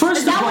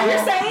 First of all, what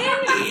you're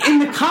saying? In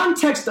the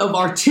context of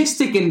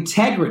artistic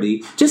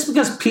integrity, just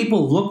because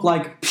people look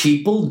like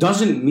people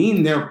doesn't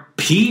mean they're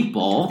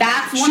people.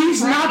 That's what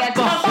she's not get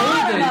to the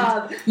bottom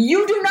of.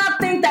 You do not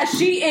think that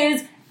she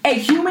is a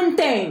human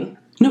thing.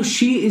 No,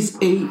 she is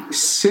a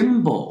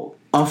symbol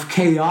of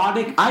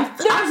chaotic. There's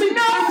no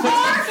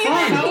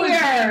argument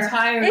here. The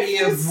entirety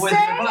of Wizard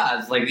of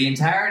Oz, like the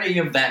entirety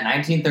of that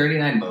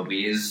 1939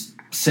 movie, is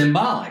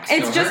symbolic.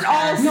 It's so just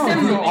all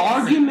symbolic. The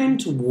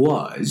argument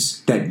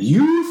was that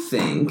you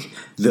think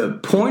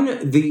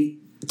the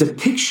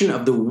depiction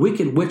of the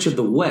Wicked Witch of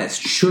the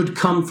West should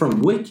come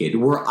from Wicked,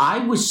 where I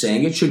was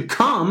saying it should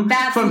come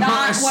from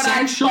her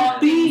essential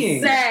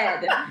being.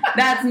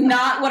 That's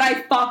not what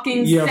I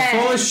fucking said. You're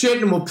full of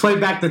shit, and we'll play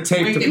back the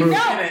tape to prove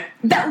it.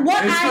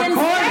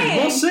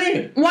 We'll see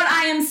it. What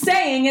I am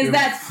saying is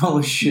that full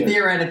of shit.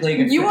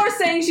 Theoretically, you are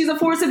saying she's a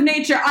force of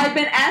nature. I've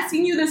been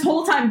asking you this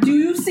whole time, do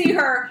you see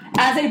her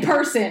as a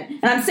person?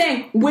 And I'm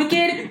saying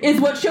Wicked is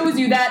what shows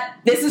you that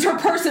this is her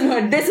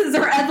personhood. This is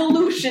her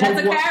evolution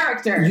as a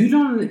character. You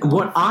don't.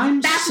 What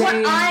I'm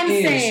saying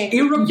is,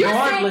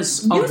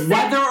 irregardless of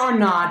whether or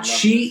not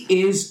she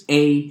is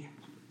a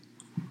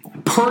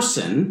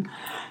person,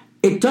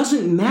 it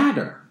doesn't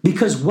matter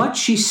because what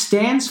she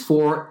stands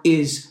for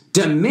is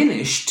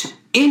diminished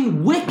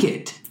in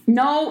Wicked.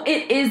 No,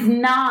 it is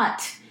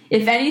not.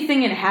 If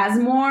anything, it has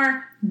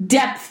more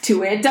depth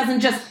to it. It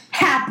doesn't just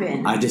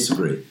happen. I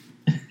disagree.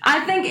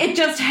 I think it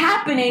just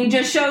happening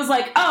just shows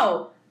like,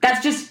 oh,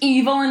 that's just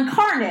evil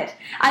incarnate.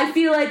 I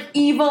feel like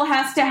evil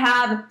has to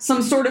have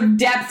some sort of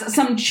depth,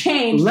 some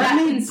change that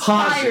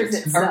inspires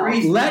itself.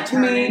 Let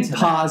me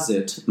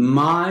posit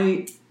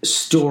my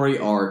story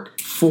arc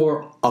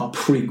for a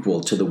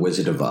prequel to The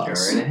Wizard of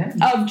Oz.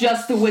 Of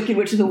just the Wicked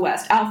Witch of the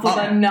West.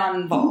 Alpha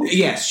non-involved.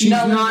 Yes, she's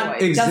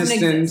not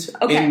existent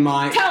in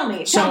my... Tell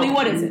me,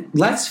 what is it?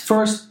 Let's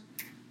first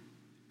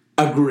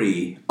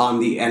agree on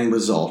the end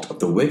result of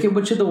The Wicked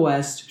Witch of the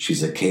West.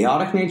 She's a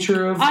chaotic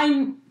nature of...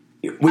 I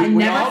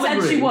never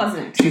said she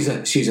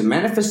wasn't. She's a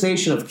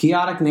manifestation of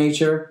chaotic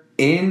nature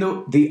in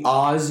the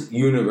Oz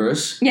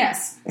universe.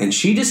 Yes. And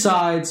she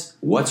decides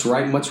what's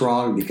right and what's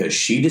wrong because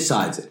she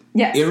decides it.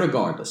 Yes.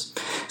 Irregardless.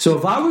 So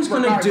if I was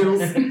going to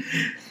do...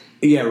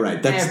 Yeah,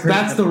 right.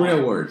 That's the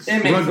real word.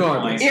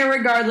 Regardless.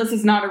 Irregardless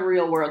is not a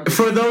real word.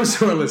 For those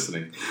who are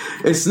listening,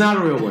 it's not a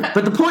real word.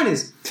 But the point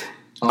is...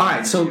 All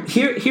right, so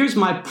here's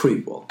my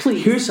prequel.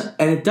 Please.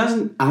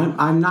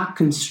 I'm not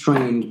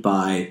constrained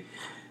by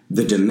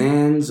the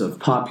demands of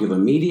popular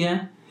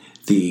media,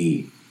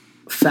 the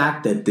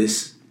fact that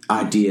this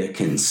idea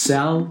can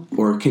sell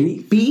or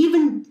can be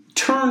even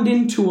turned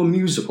into a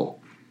musical.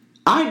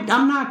 I'm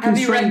not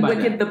constrained by that.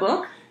 Have you read Wicked the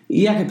book?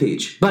 Yeah,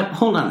 Peach. But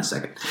hold on a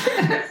second.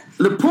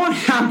 The point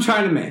I'm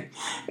trying to make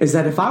is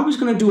that if I was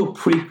going to do a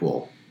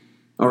prequel,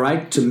 all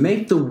right, to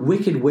make the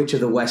Wicked Witch of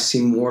the West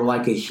seem more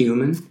like a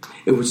human,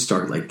 it would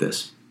start like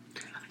this.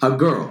 A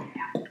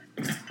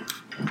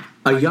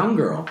young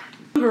girl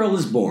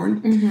is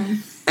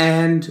born,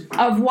 and...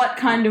 Of what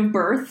kind of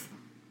birth?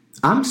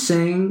 I'm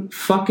saying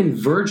fucking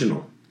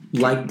virginal.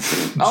 Like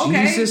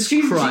Jesus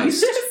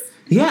Christ. Jesus?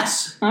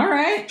 Yes. All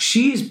right.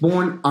 She is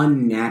born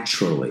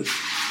unnaturally,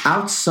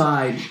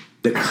 outside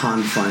the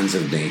confines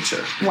of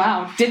nature.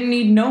 Wow. Didn't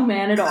need no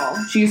man at all.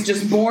 She's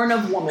just born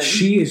of woman.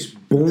 She is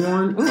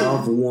born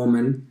of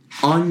woman,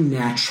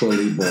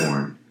 unnaturally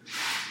born.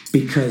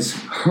 Because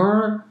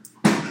whoever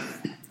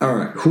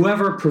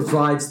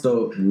provides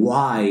the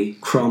Y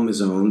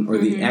chromosome or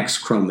the X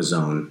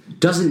chromosome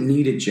doesn't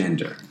need a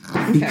gender.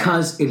 Okay.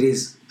 Because it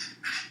is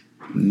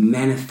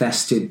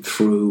manifested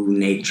through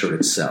nature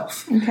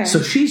itself. Okay.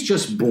 So she's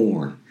just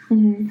born.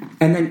 Mm-hmm.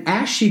 And then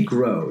as she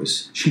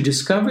grows, she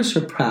discovers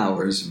her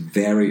powers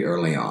very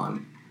early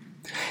on.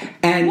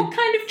 And what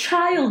kind of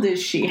child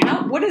is she?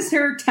 What is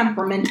her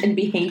temperament and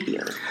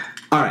behavior?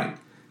 All right.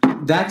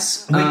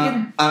 That's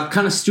a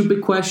kind of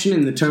stupid question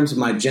in the terms of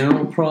my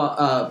general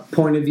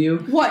point of view.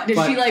 What?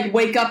 Does she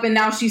wake up and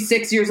now she's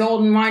 6 years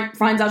old and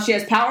finds out she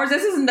has powers?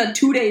 This isn't a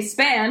 2-day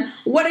span.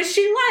 What is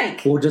she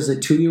like? Or does a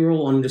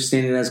 2-year-old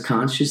understand it as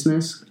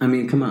consciousness? I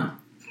mean, come on.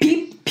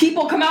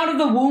 People come out of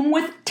the womb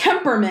with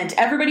temperament.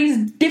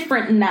 Everybody's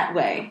different in that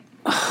way.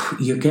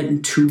 You're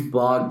getting too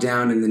bogged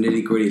down in the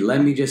nitty-gritty.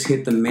 Let me just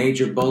hit the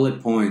major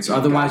bullet points.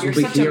 Otherwise, we'll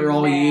be here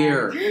all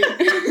year.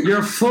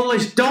 You're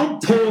foolish.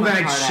 Don't pull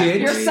that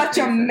shit. You're such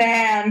a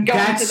man going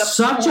to the point. That's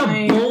such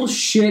a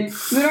bullshit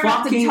fucking We don't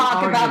have to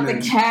talk about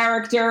the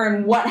character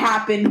and what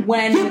happened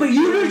when. Yeah, but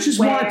you don't just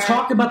want to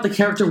talk about the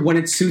character when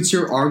it suits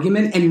your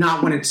argument and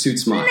not when it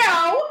suits mine.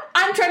 No,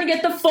 I'm trying to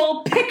get the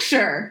full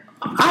picture.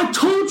 I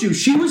told you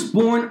she was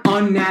born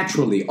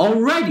unnaturally.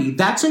 Already,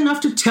 that's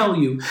enough to tell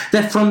you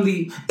that from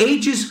the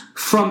ages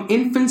from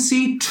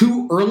infancy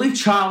to early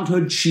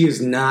childhood, she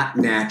is not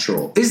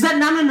natural. Is that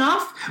not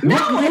enough? No,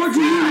 what more do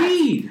you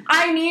need?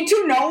 I need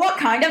to know what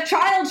kind of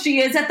child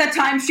she is at the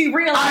time she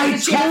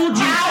realized she has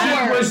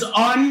powers. She was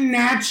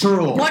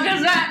unnatural. What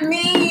does that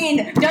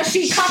mean? Does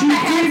she cut the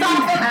heads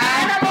off of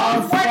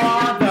animals? What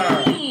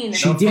does it mean?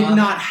 She did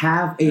not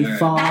have a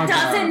father. That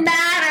doesn't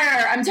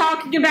matter. I'm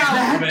talking about...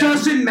 That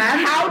doesn't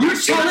matter. How You're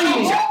telling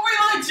me... A whole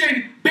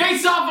religion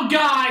based off a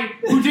guy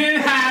who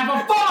didn't have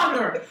a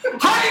father.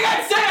 How are you going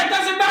to say that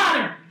doesn't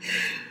matter?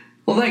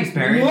 Well, thanks,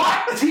 Perry.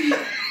 What?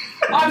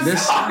 I'm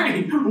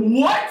sorry.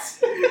 What?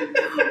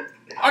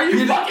 Are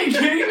you fucking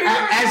kidding me?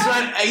 As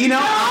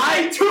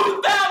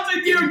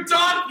 2,000-year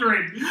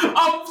doctrine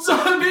of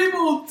some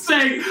people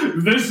saying,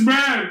 this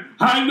man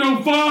had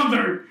no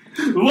father.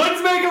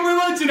 Let's make a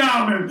religion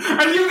out of him.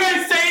 And you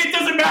guys say it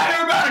doesn't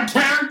matter about a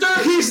character?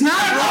 He's not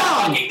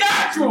wrong. Fucking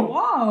natural.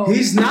 Whoa.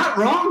 He's not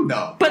wrong,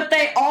 though. But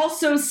they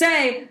also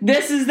say,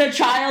 this is the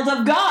child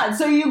of God.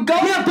 So you go...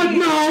 Yeah, but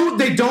no,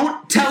 they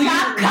don't tell you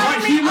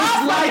what he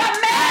was like at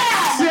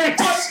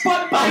 6.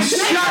 But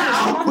shut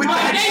up with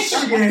that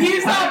shit.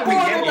 He's not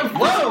born with a...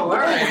 Whoa, all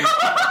right.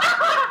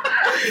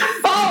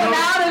 Falling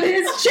out of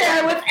his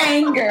chair with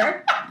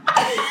anger.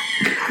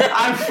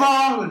 I've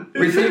fallen.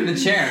 Receive the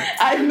chair.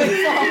 I've been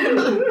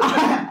fallen.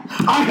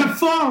 I have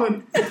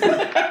fallen.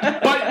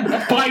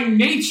 But by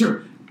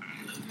nature,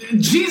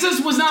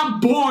 Jesus was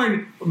not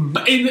born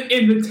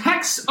in the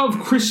text of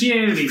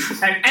Christianity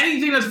and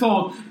anything that's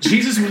followed.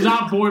 Jesus was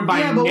not born by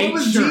nature. But what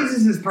was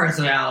Jesus'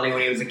 personality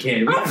when he was a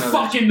kid? I don't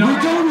fucking know.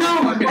 We don't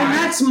know, and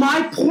that's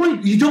my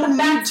point. You don't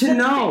need to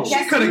know.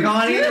 She could have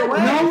gone either way.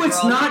 No,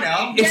 it's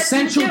not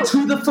essential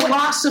to the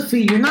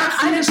philosophy. You're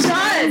not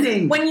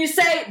understanding. When you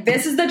say,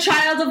 this is the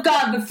child of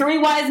God, the 3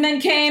 wise men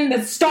came,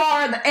 the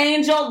star, the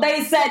angel,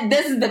 they said,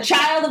 this is the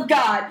child of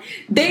God.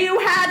 You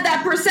had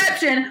that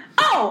perception,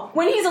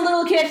 when he's a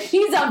little kid,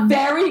 he's a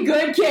very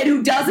good kid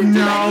who doesn't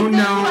do anything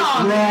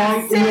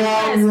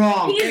wrong.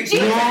 Wrong. He's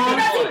Jesus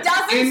because he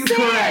doesn't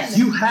Incorrect. sin.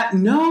 You have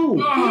no.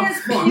 He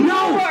is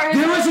pure.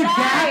 There was a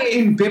gap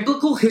in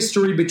biblical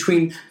history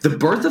between the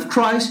birth of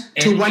Christ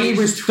to when he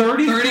was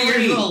 33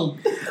 years old.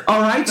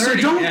 All right,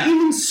 30, so don't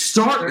even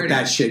start with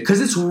that shit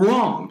because it's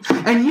wrong,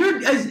 and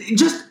you're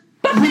just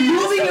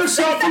removing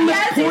yourself from the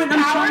point. I'm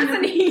trying to.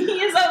 And he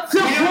is a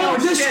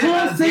This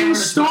whole thing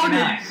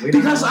started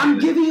because I'm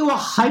giving you a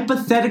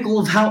hypothetical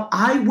of how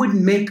I would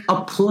make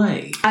a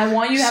play. I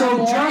want you to have a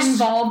more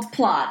involved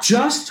plot.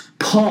 Just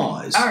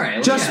pause. All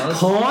right.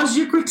 Pause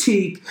your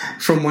critique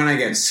from when I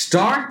get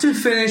start to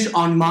finish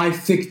on my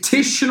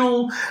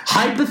fictional,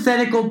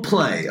 hypothetical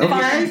play. Okay?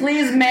 Fine,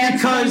 please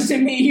mansplain to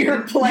me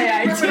your play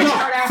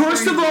idea.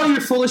 First of all, you're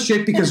full of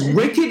shit because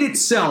Wicked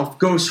itself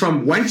goes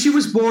from when she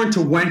was born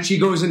to when she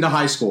goes into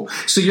high school.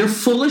 So you're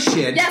full of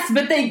shit. Yes,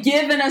 but they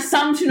give an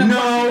assumption of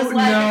what she was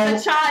like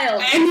as a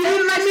child. And you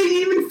didn't let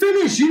me even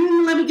finish. You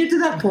didn't let me get to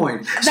that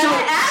point. Then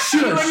I asked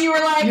you and you were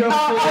like,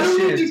 I don't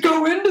need to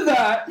go into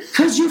that.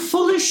 Because you're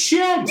full of shit.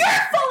 You're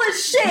full of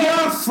shit.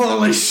 You're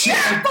full of shit.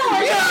 You're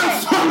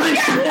full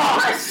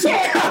of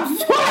shit.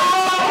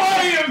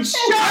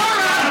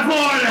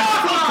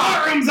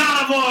 Courtroom's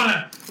out of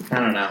order. I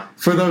don't know.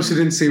 For those who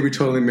didn't see, we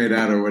totally made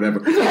out or whatever.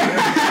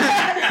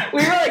 We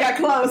really got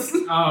close.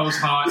 Oh, it was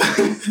hot.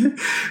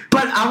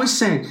 But I was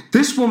saying,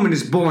 this woman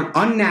is born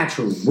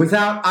unnaturally,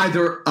 without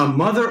either a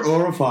mother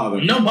or a father.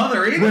 No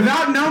mother either.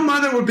 Without no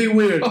mother would be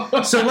weird.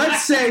 So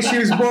let's say she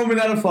was born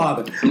without a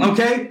father.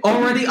 Okay?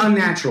 Already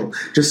unnatural.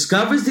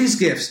 Discovers these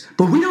gifts.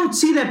 But we don't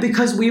see that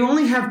because we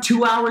only have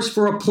 2 hours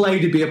for a play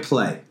to be a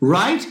play.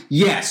 Right?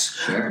 Yes.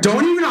 Sure.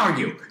 Don't even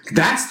argue.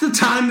 That's the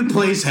time the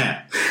plays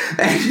have.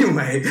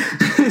 Anyway,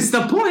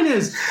 the point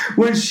is,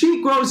 when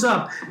she grows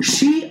up,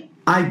 she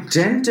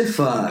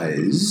identifies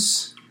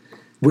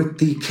with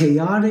the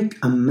chaotic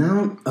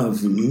amount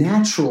of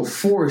natural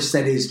force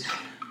that is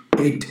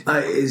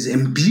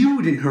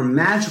imbued in her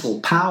magical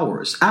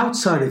powers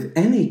outside of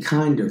any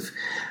kind of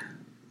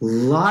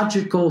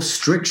logical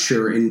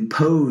stricture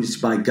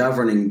imposed by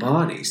governing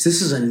bodies.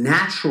 This is a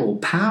natural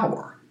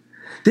power.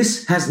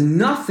 This has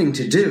nothing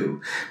to do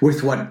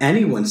with what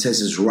anyone says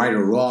is right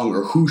or wrong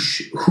or who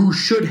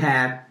should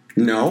have.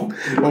 No,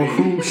 or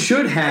who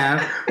should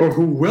have, or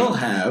who will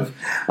have,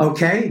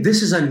 okay?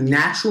 This is a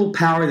natural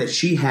power that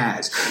she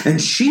has,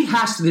 and she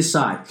has to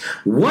decide,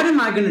 what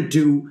am I going to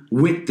do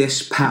with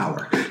this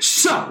power?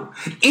 So,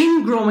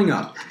 in growing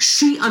up,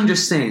 she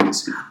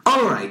understands,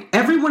 all right,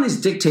 everyone is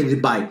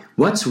dictated by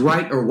what's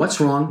right or what's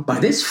wrong by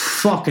this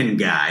fucking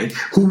guy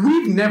who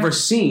we've never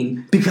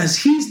seen because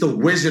he's the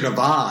Wizard of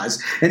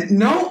Oz, and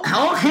no,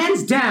 all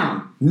hands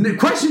down,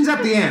 questions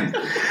at the end.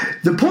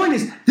 The point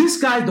is, this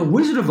guy, the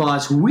Wizard of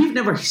Oz, who we've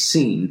never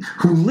seen,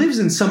 who lives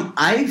in some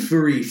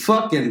ivory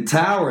fucking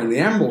tower in the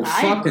Emerald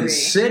fucking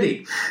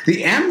City.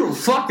 The Emerald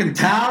fucking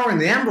Tower in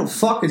the Emerald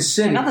fucking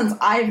City. Nothing's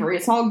ivory,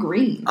 it's all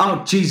green.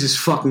 Oh, Jesus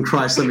fucking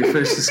Christ, let me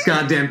finish this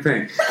goddamn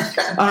thing.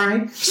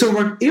 Alright? So,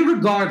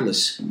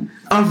 irregardless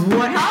of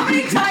what... How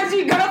many times are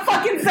you gonna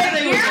fucking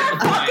say,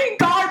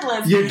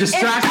 irregardless? You're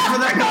distracted for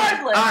that?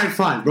 Regardless. Alright,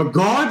 fine.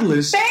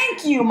 Regardless...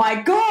 Thank you, my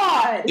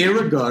God!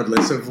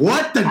 Irregardless of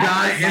what the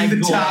guy in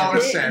the tower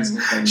says,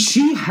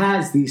 she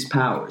has these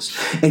powers.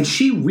 And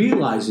she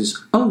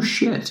realizes, oh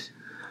shit,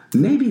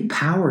 maybe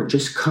power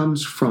just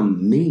comes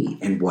from me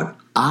and what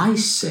I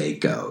say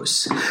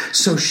goes.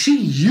 So she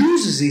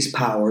uses these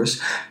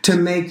powers to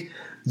make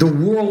the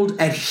world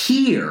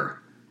adhere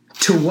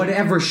to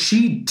whatever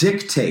she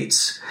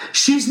dictates.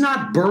 She's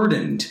not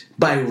burdened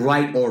by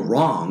right or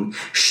wrong.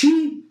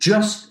 She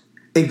just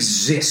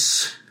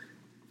exists.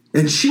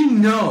 And she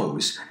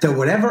knows that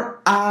whatever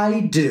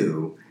I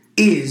do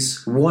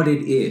is what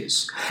it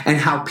is. And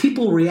how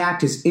people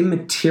react is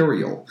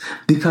immaterial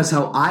because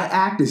how I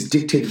act is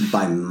dictated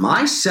by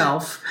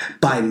myself,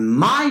 by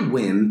my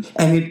whim,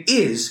 and it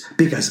is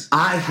because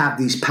I have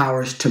these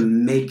powers to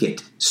make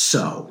it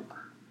so.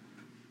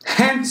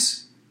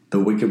 Hence, The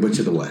Wicked Witch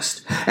of the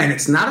West. And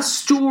it's not a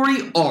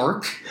story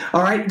arc,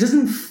 all right? It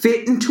doesn't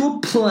fit into a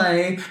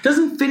play,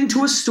 doesn't fit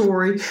into a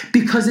story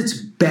because it's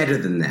better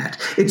than that.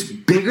 It's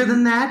bigger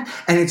than that,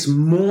 and it's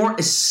more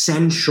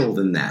essential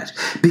than that,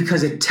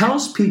 because it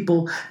tells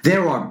people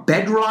there are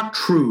bedrock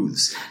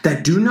truths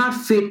that do not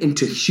fit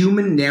into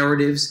human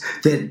narratives,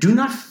 that do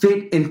not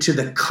fit into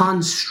the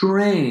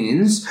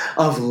constraints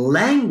of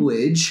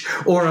language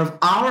or of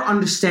our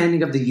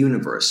understanding of the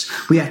universe.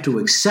 We have to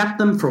accept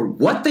them for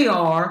what they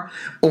are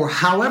or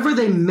however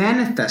they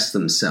manifest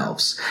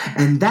themselves.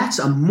 And that's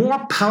a more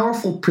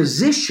powerful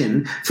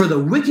position for the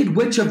Wicked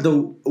Witch of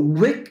the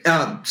Wicked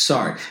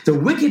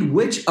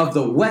Witch of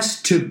the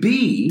West to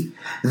be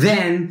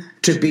than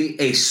to be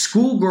a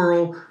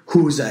schoolgirl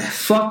who's a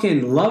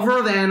fucking lover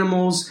of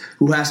animals,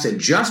 who has to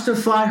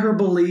justify her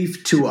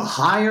belief to a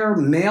higher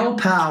male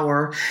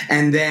power,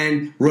 and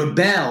then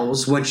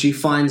rebels when she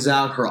finds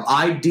out her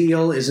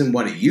ideal isn't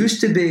what it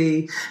used to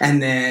be,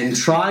 and then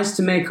tries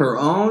to make her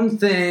own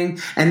thing,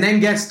 and then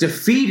gets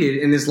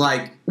defeated and is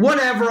like,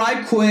 whatever,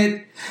 I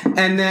quit.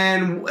 And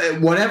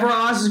then whatever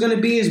Oz is going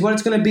to be is what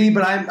it's going to be,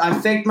 but I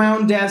faked my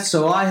own death,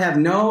 so I have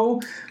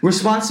no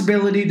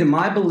responsibility to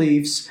my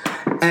beliefs.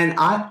 And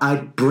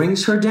I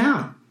brings her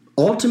down.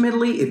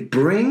 Ultimately, it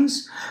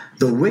brings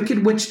the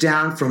Wicked Witch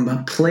down from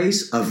a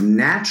place of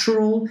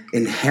natural,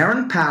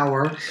 inherent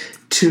power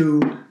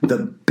to the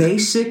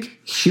basic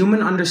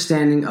human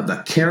understanding of the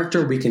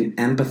character we can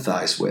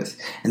empathize with.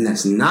 And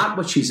that's not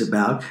what she's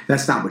about.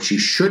 That's not what she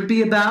should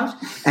be about.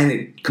 And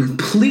it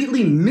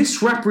completely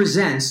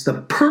misrepresents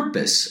the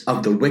purpose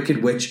of the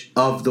Wicked Witch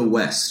of the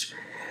West.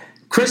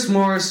 Chris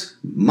Morris,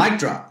 mic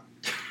drop.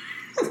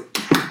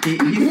 He's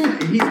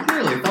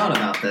clearly thought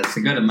about this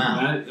a good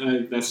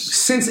amount. That's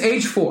since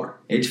age 4.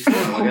 Age 4,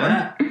 look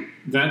at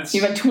that.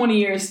 You've had 20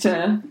 years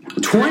to...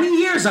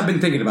 20 years I've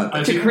been thinking about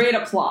this. To create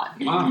a plot.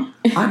 Wow.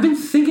 I've been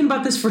thinking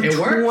about this for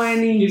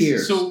 20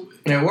 years. So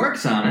it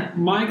works on it.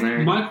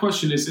 My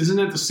question is, isn't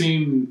that the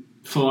same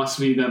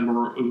philosophy that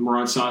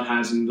Murad Saad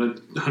has in the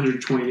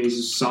 120 Days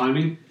of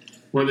Society?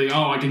 Where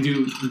I can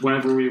do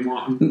whatever we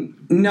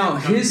want. No,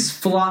 his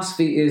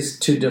philosophy is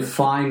to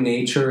define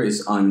nature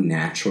is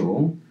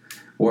unnatural,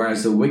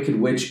 whereas the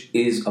Wicked Witch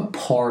is a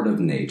part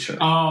of nature.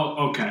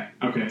 Oh, okay.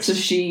 So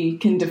she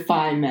can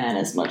define man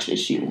as much as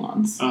she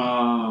wants.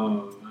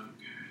 Oh,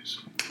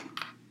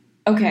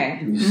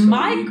 okay. You're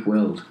so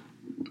weak-willed.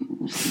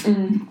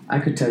 I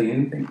could tell you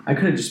anything. I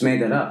could have just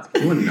made that up.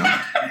 You wouldn't know.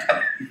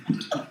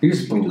 You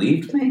just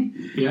believed me?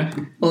 Yeah.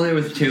 Well, it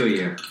was 2 of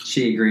you.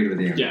 She agreed with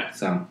you. Yeah.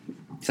 So,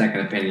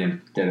 second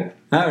opinion. Did it.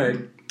 All right.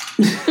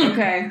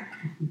 Okay.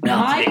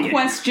 My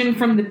question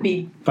from the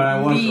beginning. But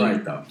I was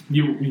right, though.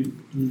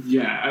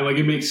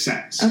 It makes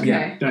sense.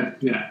 Okay.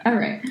 All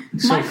right.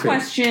 My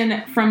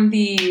question from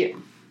the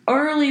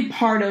early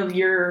part of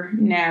your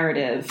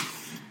narrative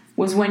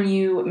was when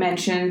you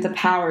mentioned the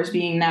powers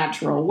being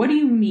natural. What do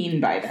you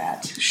mean by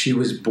that? She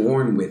was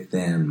born with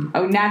them.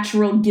 Oh,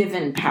 natural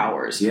given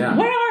powers. Yeah.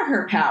 What are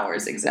her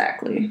powers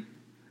exactly?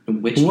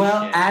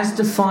 As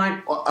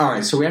defined... All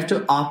right, so we have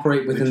to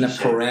operate within the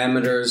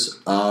parameters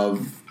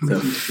of the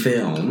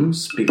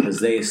films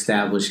because they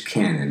establish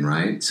canon,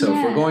 right? So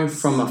if we're going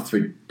from a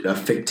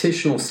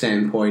fictional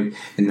standpoint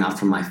and not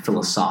from my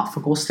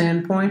philosophical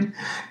standpoint,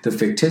 the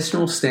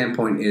fictional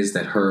standpoint is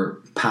that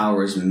her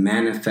powers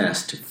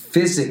manifest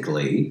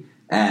physically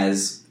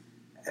as,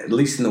 at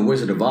least in The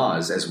Wizard of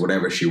Oz, as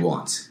whatever she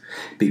wants.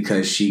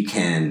 Because she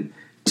can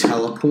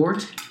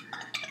teleport...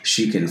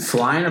 She can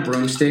fly in a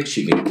broomstick.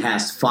 She can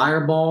cast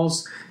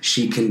fireballs.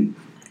 She can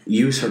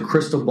use her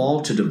crystal ball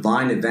to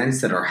divine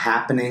events that are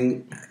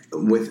happening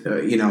with,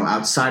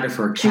 outside of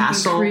her castle.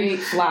 She can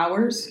create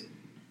flowers.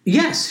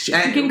 Yes, she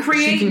can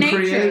create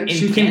nature.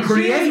 She can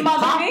create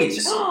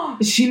poppies.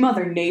 Is she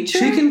Mother Nature?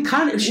 She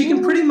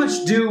can pretty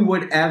much do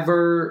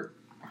whatever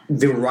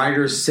the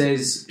writer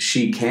says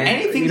she can.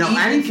 Anything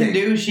can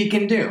do, she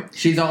can do.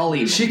 She's all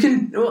evil. She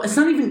can. Well, it's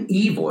not even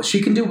evil. She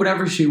can do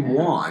whatever she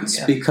wants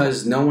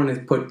because no one has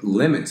put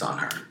limits on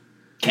her.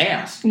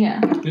 Chaos.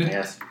 Yeah.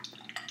 Yes.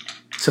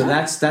 So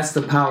that's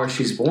the power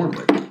she's born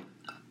with.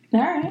 All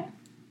right.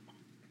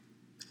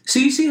 So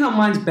you see how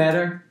mine's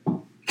better?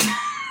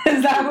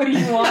 Is that what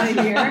you want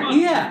to hear?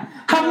 Yeah.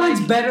 How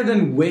mine's better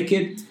than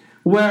Wicked?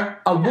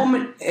 Where a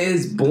woman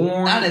is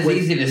born not as with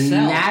easy to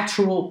sell.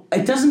 Natural.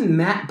 It doesn't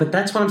matter, but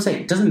that's what I'm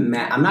saying. It doesn't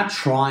matter. I'm not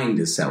trying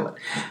to sell it,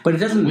 but it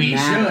doesn't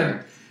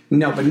matter.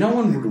 No, but no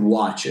one would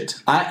watch it.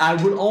 I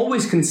would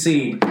always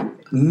concede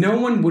no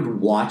one would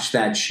watch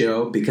that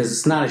show because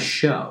it's not a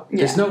show. Yeah.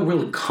 There's no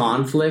real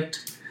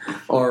conflict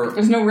or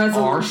there's no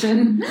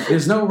resolution.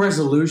 There's no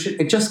resolution.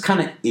 It just kind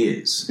of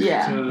is.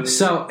 Yeah.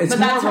 So it's but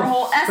more that's of her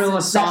whole a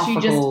philosophical.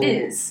 That she just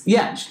is.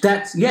 Yeah.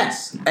 That's yeah.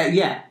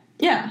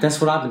 Yeah.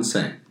 That's what I've been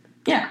saying.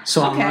 Yeah.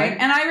 So okay, I'm right.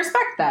 And I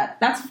respect that.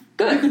 That's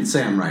good. You can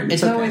say I'm right.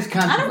 It's always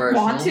controversial.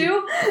 I don't want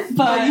to,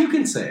 but you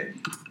can say it.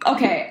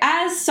 Okay,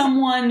 as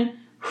someone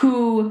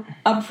who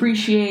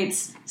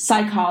appreciates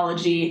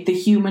psychology, the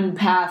human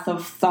path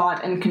of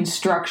thought and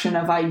construction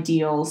of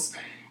ideals,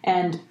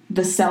 and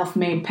the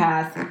self-made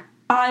path,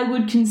 I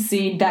would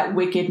concede that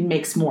Wicked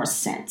makes more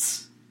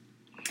sense.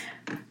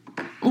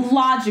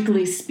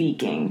 Logically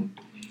speaking.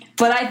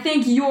 But I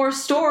think your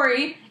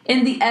story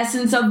in the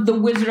essence of The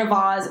Wizard of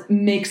Oz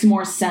makes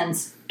more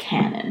sense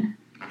canon.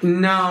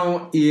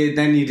 No,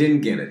 then you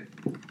didn't get it.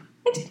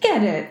 I did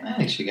get it. I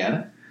think she got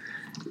it.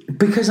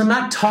 Because I'm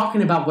not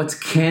talking about what's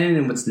canon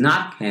and what's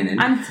not canon.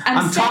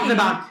 I'm talking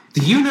about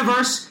the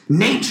universe,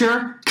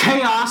 nature,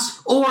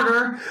 chaos,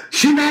 order,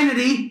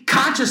 humanity,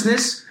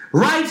 consciousness,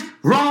 right,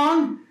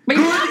 wrong, but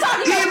good, you're not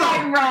talking evil. about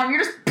right and wrong.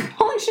 You're just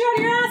pulling shit out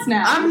of your ass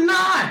now. I'm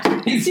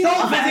not. He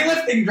stole fizzy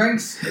lifting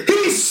drinks.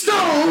 He stole.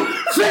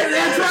 That's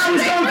what I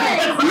was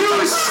going for.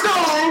 You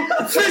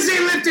stole fizzy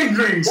lifting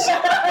drinks.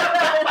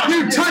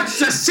 You touched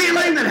the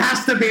ceiling that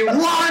has to be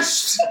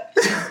washed.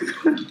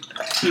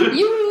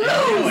 You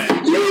lose.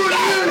 You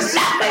lose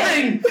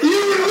nothing.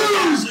 You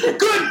lose.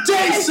 Good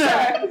day,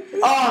 sir.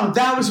 Oh,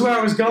 that was where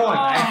I was going.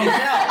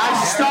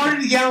 I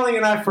started yelling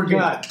and I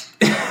forgot.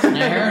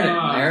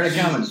 I heard it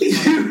coming.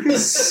 You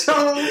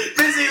so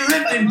busy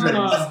lifting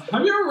drinks.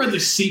 Have you ever read the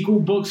sequel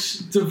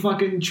books to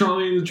fucking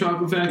Charlie and the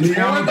Chocolate Factory?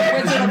 No,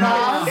 The Wizard of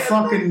Oz?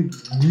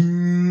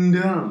 fucking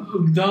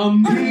dumb.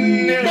 Dumb.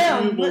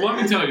 Well,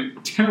 let me tell you,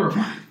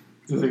 terrifying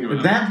to think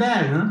about. That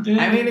bad, huh?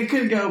 Yeah. I mean, it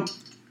could go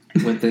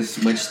with this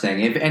witch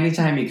thing. If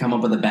anytime you come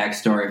up with a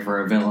backstory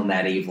for a villain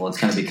that evil, it's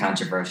going to be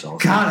controversial.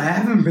 God, I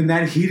haven't been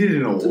that heated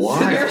in a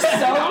while. You're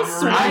so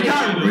sweet. I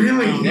got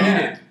really heated.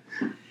 Yeah.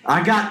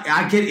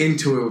 I get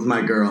into it with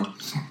my girl.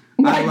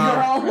 My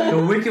girl.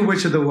 The Wicked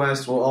Witch of the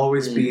West will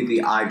always be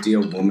the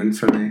ideal woman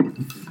for me.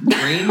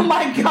 Green? Oh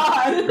my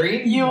God.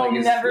 Green? You Like will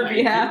it's never like-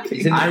 be happy.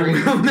 He's in the I green.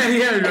 will.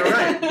 Yeah, you're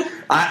right.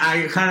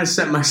 I kind of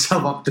set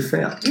myself up to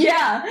fail.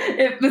 Yeah.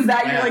 Was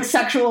that your like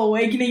sexual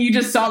awakening? You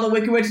just saw the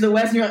Wicked Witch of the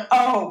West and you're like,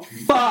 oh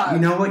fuck. You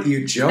know what?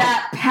 You joke.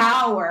 That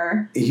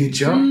power. You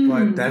joke,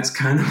 but that's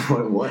kind of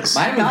what it was.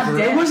 Mine God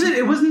was damn.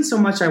 It wasn't so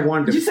much I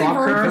wanted to Did you say fuck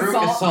her.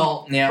 Veruca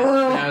Assault. Yeah,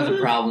 that was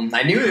a problem.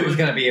 I knew it was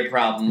going to be a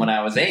problem when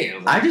I was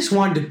 8. I just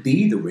wanted to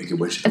be the Wicked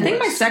Witch of the I think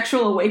my West.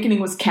 sexual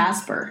awakening was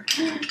Casper.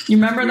 You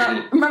remember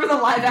that? Remember the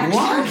live action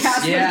What?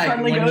 Casper Yeah,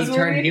 Friendly when he Ghost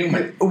turned movie?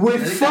 human.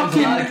 With I think that was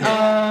a lot of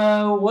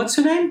fucking, what's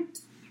her name?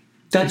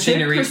 That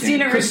chick? Christina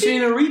Ricci.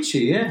 Christina Ricci,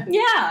 yeah.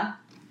 Yeah.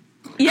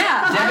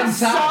 Yeah. Devin I'm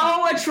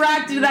Sawa. so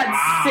attracted to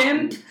that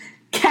simp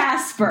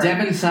Casper.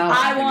 Devin Sawa,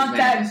 I want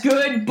that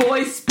good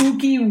boy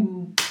spooky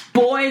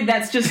boy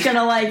that's just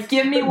gonna like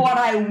give me what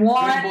I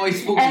want. Good boy,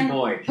 spooky and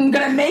boy.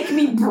 gonna make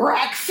me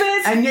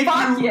breakfast. And yet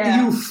Fuck you,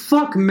 yeah. you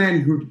fuck men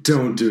who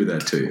don't do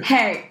that to you.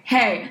 Hey.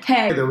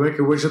 The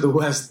Wicked Witch of the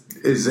West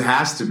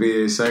has to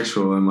be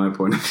asexual in my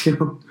point of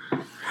view.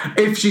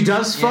 If she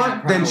does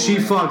fuck, then she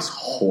fucks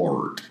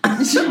hard.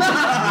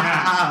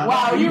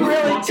 Wow, you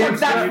really took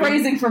that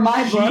phrasing from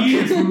my book.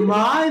 If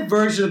my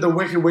version of the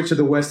Wicked Witch of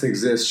the West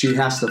exists, she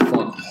has to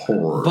fuck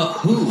hard. But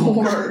who?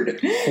 Horde.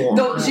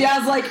 Though she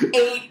has like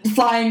 8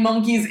 flying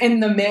monkeys in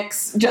the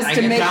mix just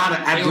to make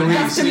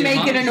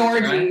it an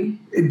orgy.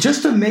 Right?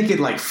 Just to make it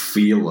like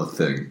feel a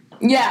thing.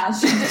 Yeah,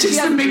 she Just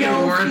has to make it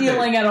no worth it.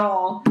 feeling at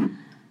all.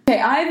 Okay,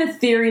 I have a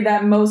theory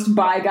that most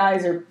bi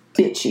guys are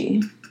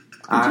bitchy.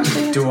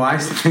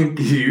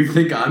 You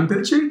think I'm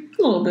bitchy?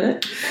 A little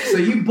bit. So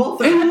you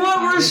both are. In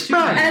what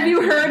respect? Have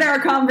you heard our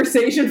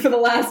conversation for the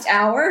last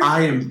hour?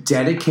 I am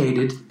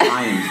dedicated.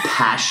 I am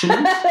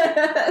passionate.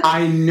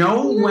 I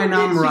know when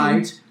I'm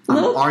right. I'm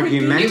Little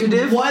argumentative.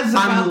 It was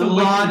about I'm the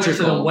Wicked Witch of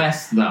the logical.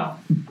 West, though.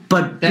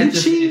 But That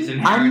just is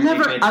bitchy, I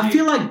inherently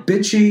feel like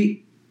bitchy.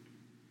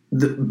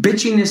 The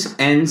bitchiness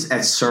ends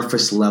at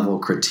surface level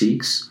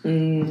critiques.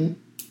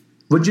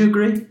 Would you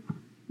agree?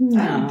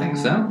 I don't think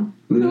so.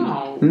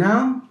 No.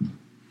 No?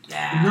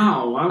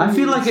 No. I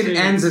feel like it wouldn't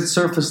say ends at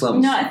surface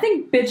levels. No, I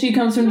think bitchy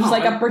comes from just No,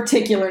 like a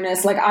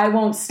particularness. Like, I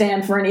won't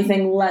stand for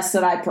anything less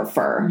that I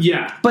prefer.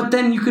 Yeah. But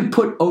then you could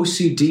put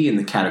OCD in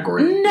the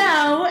category.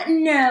 No.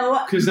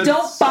 'Cause that's-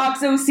 Don't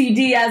box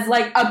OCD as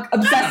like a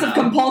obsessive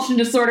compulsion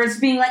disorder. It's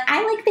being like,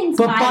 I like things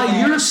But my by way.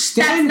 your That's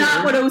standard,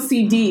 not what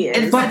OCD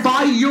is. but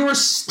by your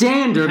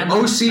standard, I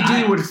like OCD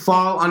style. would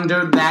fall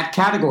under that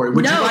category.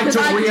 Would No, you like 'cause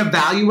to I-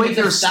 reevaluate It's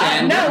a your style.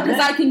 standard? No, because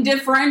I can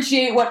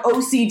differentiate what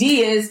OCD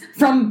is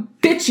from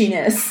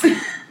bitchiness.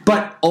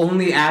 But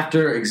only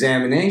after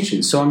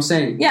examination. So I'm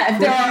saying, Yeah, if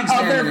there are other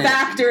pre-examination.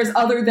 factors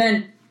other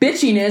than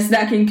bitchiness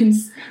that can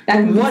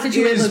What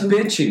constitute is the-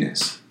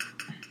 bitchiness?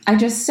 I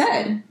just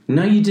said.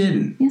 No, you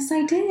didn't. Yes,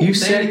 I did. You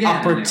Say said it again,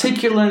 a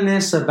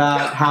particularness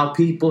about how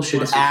people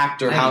should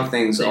act or how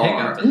things The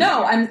are. hiccup.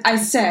 No, I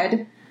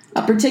said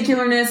a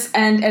particularness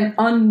and an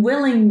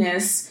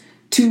unwillingness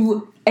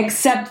to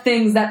accept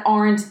things that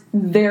aren't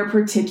their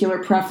particular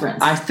preference.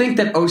 I think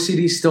that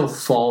OCD still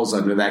falls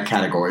under that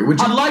category.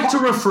 Would you like to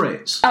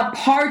rephrase? A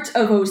part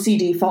of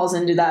OCD falls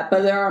into that,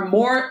 but there are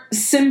more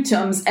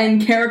symptoms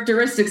and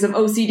characteristics of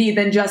OCD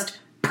than just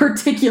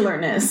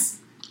particularness.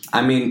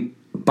 I mean,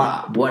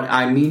 but what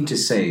I mean to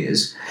say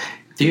is,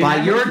 Do you by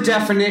have your OCD?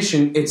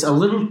 definition, it's a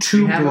little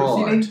too have broad.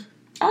 OCD?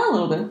 A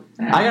little bit.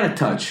 I got a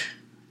touch.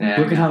 Yeah,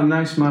 Look at how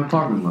nice my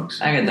apartment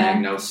looks. I got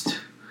diagnosed.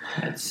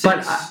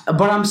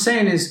 But I'm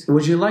saying is,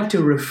 would you like to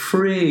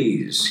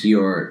rephrase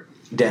your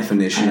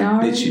definition I of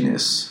already-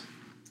 bitchiness?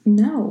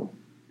 No.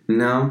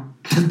 No?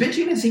 Does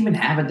bitchiness even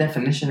have a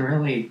definition,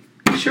 really?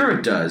 Sure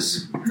it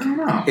does. I don't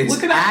know.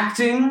 It's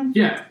acting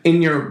Yeah.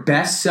 in your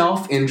best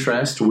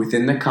self-interest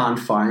within the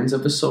confines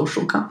of a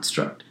social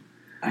construct.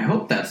 I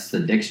hope that's the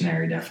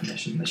dictionary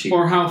definition.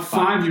 Or how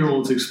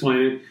 5-year-olds explain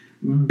it,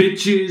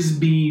 bitches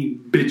be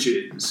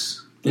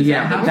bitches.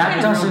 Yeah, but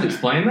that doesn't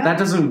explain that. That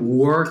doesn't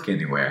work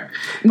anywhere.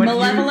 But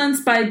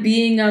Malevolence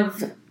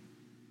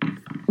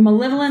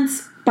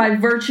by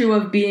virtue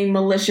of being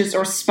malicious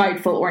or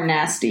spiteful or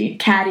nasty.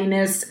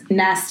 Cattiness,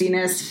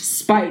 nastiness,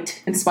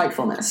 spite, and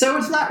spitefulness. So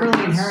it's not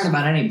really inherent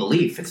about any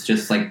belief. It's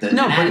just like the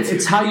No, but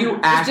it's how you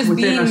act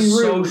within a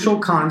social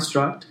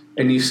construct,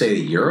 and you say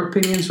that your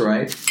opinion's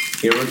right,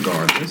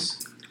 irregardless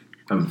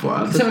of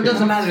what. So it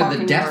doesn't matter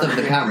the depth of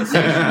the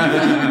conversation.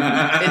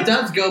 It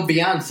does go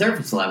beyond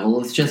surface level.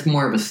 It's just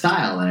more of a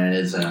style than it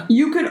is a...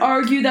 You could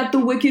argue that the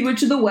Wicked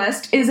Witch of the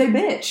West is a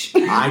bitch.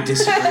 I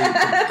disagree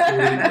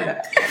completely.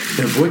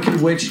 The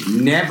Wicked Witch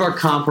never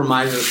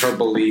compromises her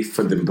belief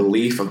for the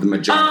belief of the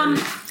majority.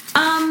 Is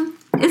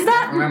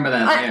that... I remember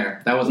that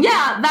there. That was...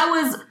 Yeah, that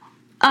was...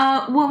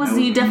 what was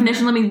the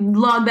definition? Let me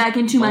log back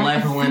into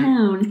my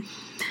phone.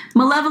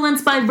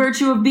 Malevolence by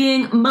virtue of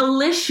being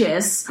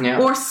malicious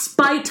or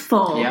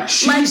spiteful. Yeah.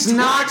 She's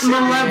not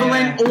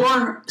malevolent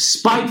or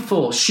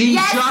spiteful. She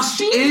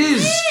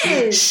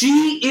is.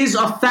 She is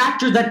a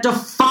factor that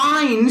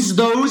defines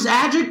those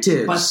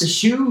adjectives. But the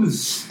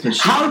shoes.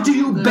 How do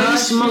you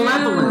base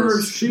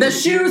malevolence? The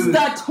shoes,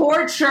 the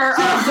torture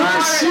of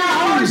her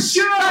shoes.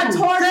 The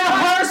torture of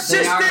her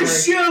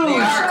sister's shoes.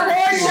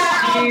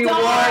 She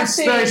wants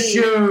the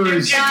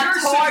shoes. The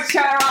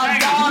torture of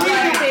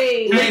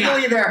Dorothy.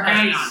 Legally, they're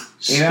hers.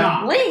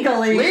 Stop.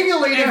 Legally,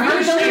 they're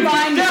her shoes.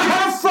 They're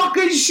her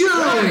fucking shoes.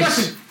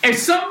 Listen, if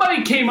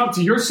somebody came up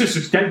to your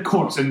sister's dead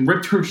corpse and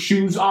ripped her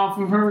shoes off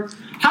of her,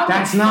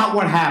 that's not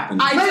what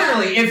happened.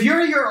 Literally, if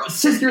you're your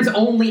sister's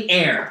only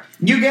heir,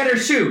 you get her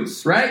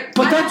shoes, right?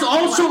 But that's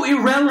also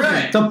irrelevant.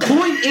 Right. The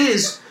point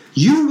is,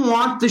 you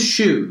want the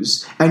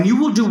shoes, and you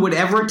will do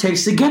whatever it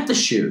takes to get the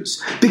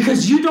shoes.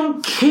 Because you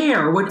don't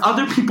care what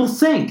other people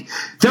think.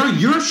 They're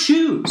your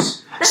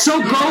shoes.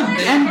 So go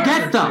and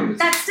get them.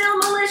 That's still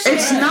malicious.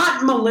 It's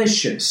not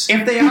malicious.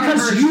 If they are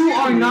because you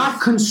are not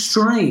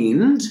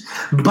constrained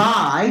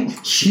by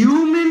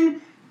human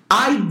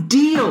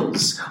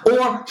ideals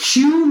or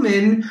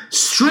human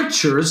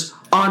strictures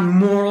on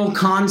moral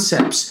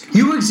concepts.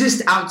 You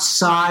exist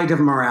outside of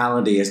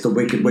morality as the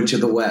Wicked Witch of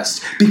the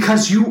West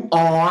because you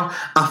are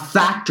a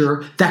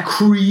factor that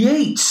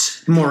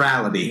creates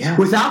morality. Yeah.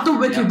 Without the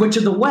Wicked Witch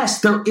of the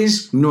West, there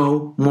is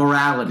no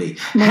morality.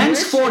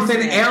 Henceforth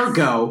and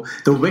ergo,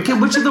 the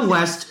Wicked Witch of the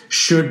West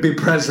should be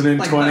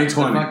president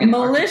 2020.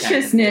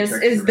 Maliciousness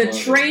is the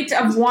trait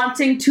of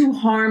wanting to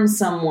harm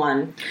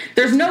someone.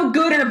 There's no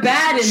good or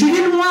bad in She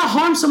didn't want to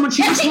harm someone.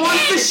 She just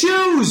wanted the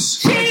shoes.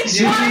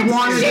 She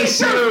wanted the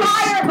shoes.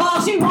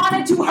 Fireball. She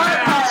wanted to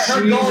hurt her.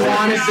 She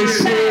wanted the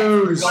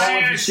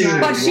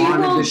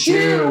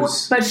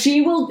shoes. But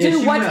she will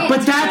do what it takes.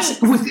 But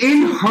that's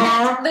within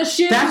her.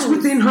 That's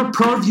within her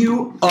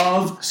purview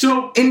of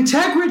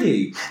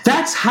integrity.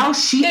 That's how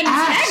she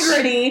acts.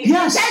 Integrity?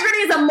 Yes. Integrity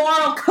is a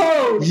moral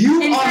code.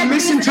 You are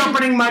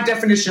misinterpreting my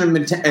definition of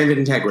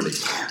integrity.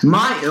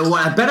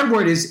 A better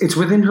word is it's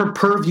within her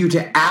purview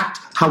to act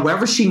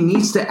however she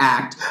needs to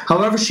act,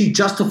 however she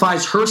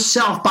justifies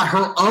herself by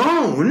her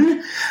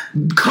own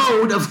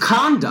code of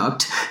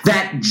conduct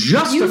that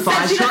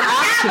justifies her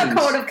actions. You have a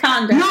code of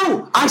conduct.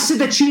 No, I said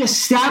that she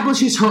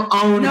establishes her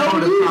own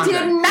code of conduct. No, you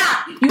did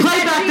not.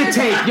 Play back the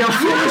tape. You're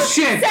full of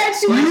shit.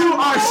 You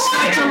are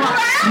such a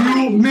liar.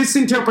 You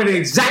misinterpreted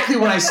exactly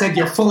what I said.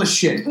 You're full of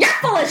shit. You're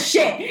full of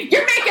shit.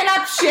 You're making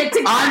up shit.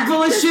 I'm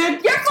full of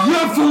shit? You're full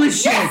of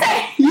shit.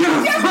 You're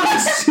full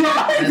of shit.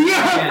 You're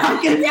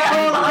fucking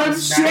full of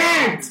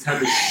shit. You're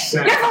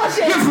full of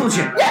shit. You're full of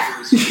shit.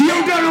 You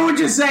don't know what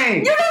you're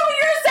saying. You know what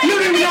you're saying. You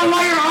don't even know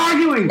why you're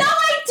arguing. No,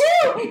 I do.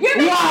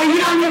 Why? You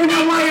don't even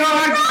know why you're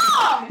arguing.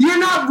 Wrong. You're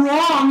not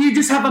wrong. You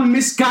just have a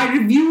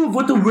misguided view of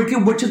what the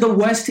Wicked Witch of the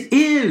West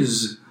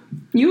is.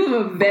 You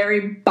have a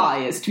very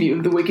biased view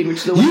of the Wicked Witch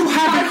of the West. You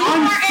have an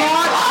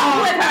unthought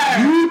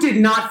of. You did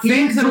not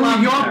think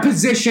through your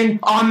position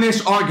on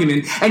this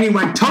argument, and you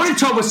went toe to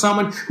toe with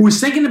someone who was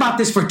thinking about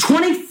this for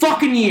 20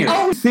 fucking years.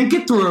 Oh. Think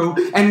it through,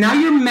 and now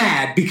you're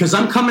mad because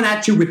I'm coming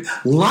at you with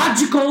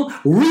logical,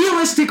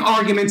 realistic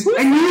arguments,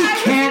 and you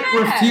can't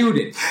refute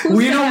it.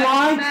 Well, you know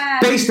why?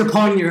 Based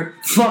upon your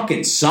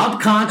fucking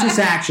subconscious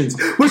actions,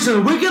 which the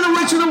Wicked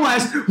Witch of the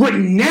West would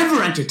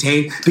never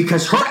entertain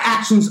because her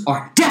actions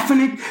are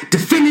definite,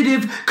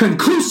 definitive,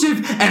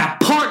 conclusive, and a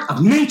part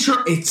of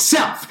nature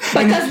itself.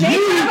 Because nature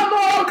has a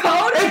moral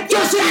code? It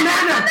doesn't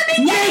matter.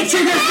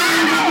 Nature doesn't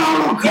have a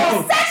moral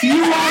code.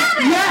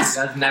 Yes.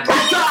 That's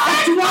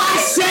what I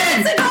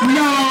said.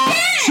 No,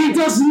 she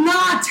does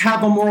not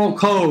have a moral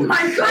code.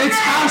 My goodness. It's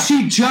how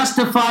she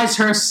justifies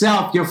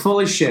herself. You're full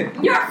of shit.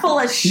 You're full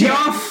of shit.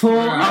 You're full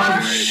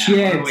of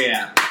shit. Oh,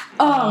 yeah.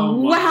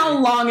 Oh, how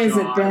long has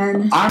it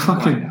been?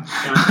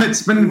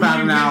 It's been about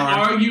an hour. We've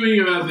been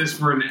arguing about this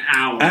for an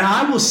hour. And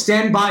I will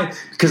stand by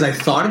because I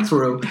thought it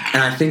through,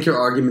 and I think your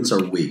arguments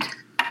are weak.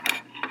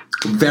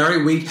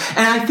 Very weak.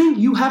 And I think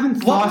you haven't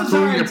thought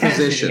through your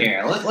position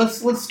here.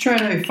 Let's try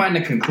to find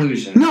a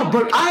conclusion. No,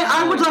 but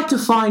I would like to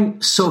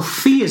find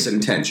Sophia's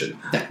intention.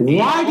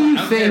 Why do you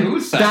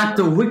think that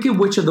the Wicked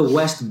Witch of the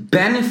West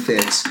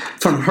benefits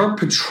from her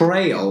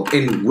portrayal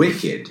in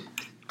Wicked?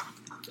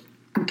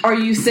 Are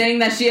you saying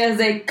that she has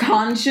a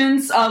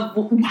conscience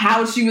of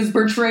how she was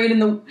portrayed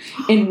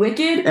in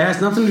Wicked? It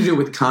has nothing to do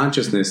with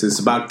consciousness. It's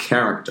about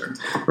character,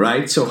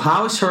 right? So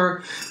how is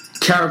her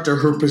character,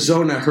 her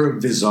persona, her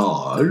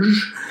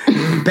visage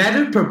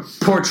better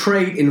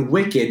portrayed in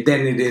Wicked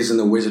than it is in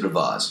The Wizard of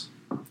Oz?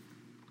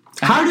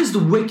 How does the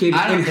Wicked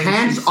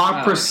enhance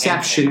our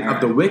perception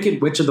of the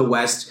Wicked Witch of the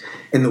West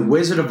in The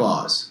Wizard of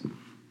Oz?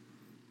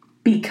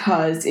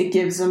 Because it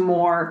gives a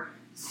more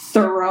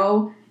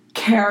thorough,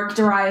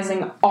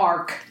 characterizing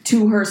arc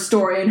to her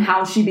story and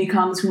how she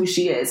becomes who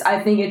she is. I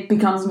think it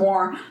becomes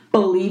more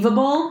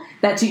believable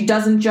that she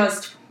doesn't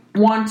just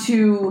want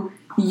to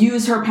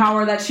use her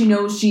power that she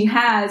knows she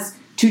has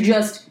to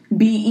just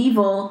be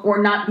evil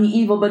or not be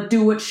evil but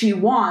do what she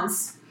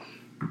wants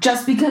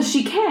just because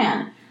she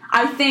can.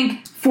 I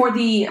think for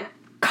the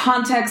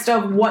context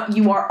of what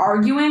you are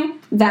arguing,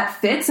 that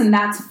fits and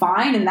that's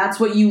fine and that's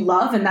what you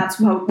love and that's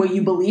what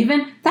you believe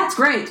in. That's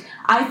great.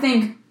 I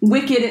think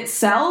Wicked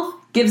itself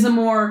gives a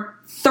more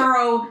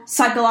thorough,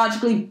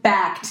 psychologically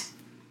backed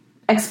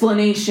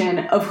explanation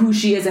of who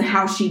she is and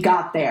how she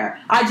got there.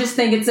 I just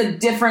think it's a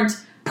different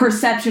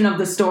perception of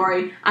the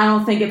story. I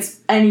don't think it's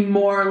any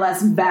more or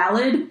less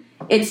valid.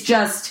 It's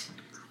just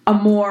a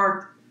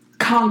more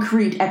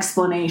concrete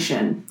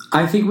explanation.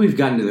 I think we've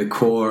gotten to the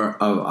core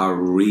of our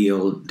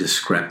real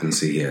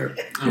discrepancy here.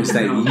 Is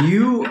that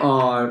you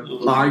are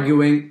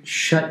arguing...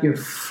 Shut your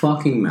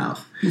fucking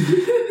mouth.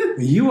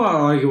 You are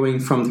arguing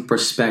from the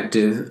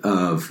perspective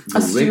of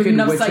the Wicked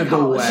Witch of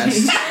the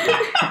West.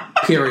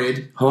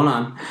 Period. Hold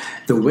on.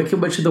 The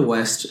Wicked Witch of the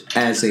West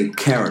as a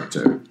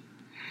character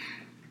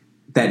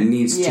that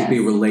needs to be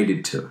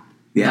related to.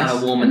 Yes?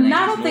 Not a woman.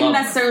 I don't think it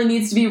necessarily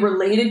needs to be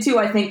related to.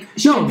 I think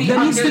should be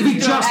that needs to be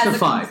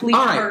justified. As a complete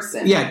all right.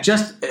 person. Yeah,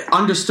 just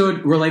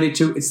understood, related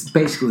to. It's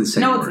basically the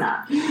same word.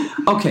 No, it's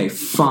not. Okay,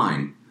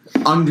 fine.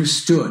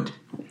 Understood.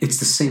 It's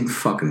the same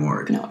fucking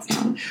word. No, it's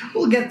not.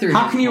 We'll get through.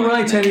 How can you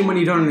relate to anyone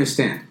you don't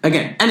understand?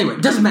 Again, anyway,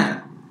 doesn't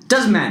matter.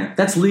 Doesn't matter.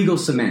 That's legal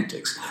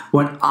semantics.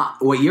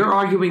 What you're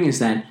arguing is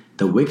that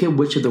the Wicked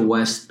Witch of the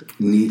West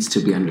needs to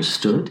be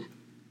understood.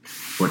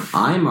 What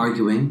I'm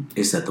arguing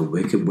is that the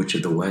Wicked Witch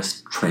of the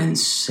West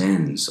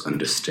transcends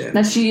understanding.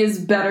 That she is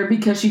better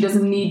because she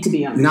doesn't need to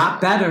be understood. Not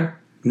better.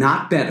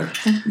 Not better.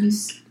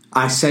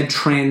 I said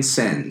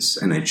transcends,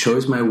 and I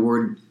chose my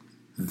word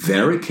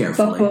very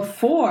carefully. But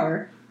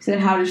before, you said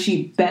how does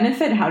she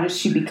benefit? How does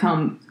she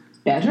become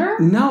better?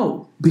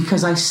 No,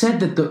 because I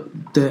said that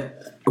the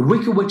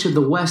Wicked Witch of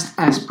the West,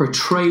 as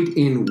portrayed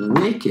in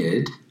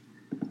Wicked,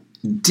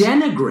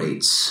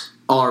 denigrates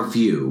our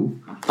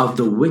view of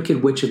the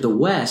Wicked Witch of the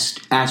West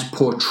as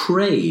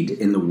portrayed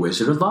in The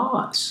Wizard of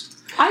Oz.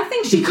 I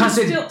think she because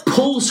it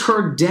pulls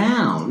her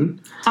down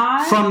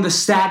from the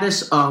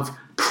status of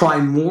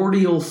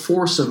primordial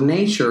force of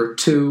nature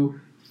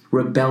to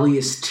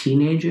rebellious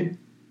teenager.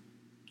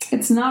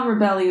 It's not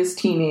rebellious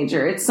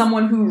teenager. It's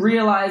someone who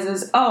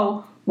realizes,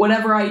 oh,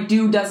 whatever I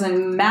do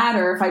doesn't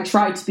matter if I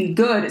try to be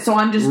good, so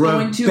I'm just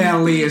going to...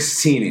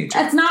 Rebellious teenager.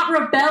 That's not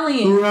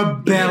rebellion.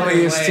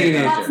 Rebellious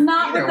teenager. That's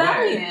not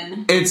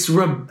rebellion. It's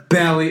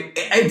rebellion.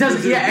 It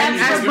doesn't... Yeah, and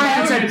as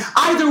Brendan said,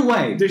 either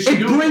way,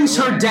 it brings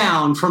her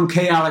down from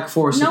chaotic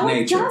force of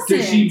nature. No, it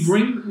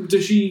doesn't.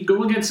 Does she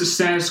go against the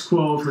status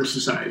quo of her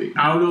society?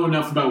 I don't know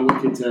enough about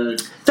Wicked to...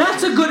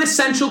 That's a good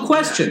essential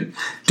question.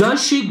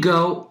 Does she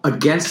go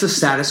against the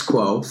status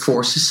quo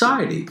for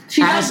society?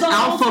 She as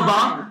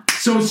Alphaba...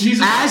 So she's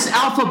as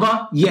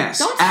Alphaba, yes.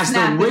 Don't as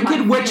the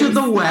Wicked Witch of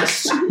the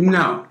West,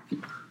 no.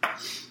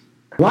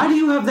 Why do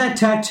you have that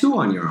tattoo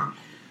on your arm?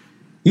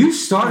 You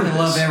started this. I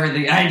love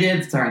everything. I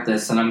did start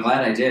this, and I'm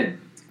glad I did.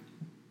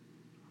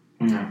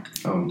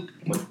 Oh,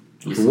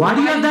 why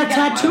do you have that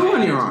tattoo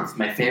on your arm? It's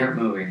my favorite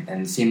movie,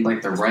 and it seemed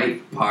like the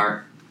right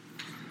part.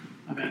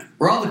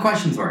 Where all the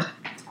questions were.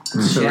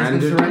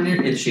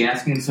 Surrender? Is she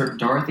asking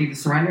Dorothy to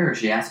surrender, or is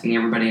she asking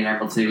everybody in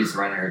Emerald City to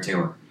surrender her to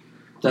her?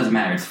 Doesn't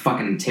matter. It's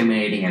fucking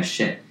intimidating as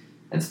shit.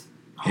 It's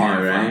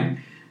horrifying.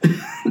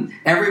 Right?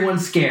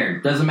 Everyone's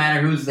scared. Doesn't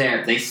matter who's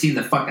there. They see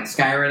the fucking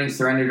skywriting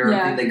surrender to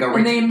Earth, they go right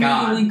to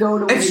God. Immediately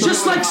go to it's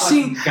just like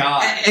seeing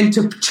God. And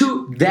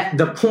to that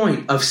the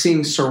point of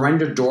seeing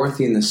surrender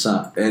Dorothy in the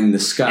sky,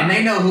 and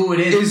they know who it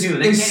is too.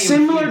 Is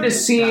similar to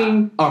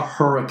seeing a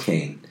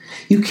hurricane.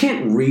 You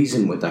can't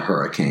reason with a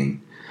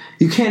hurricane.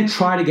 You can't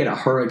try to get a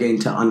hurricane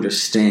to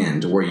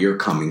understand where you're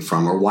coming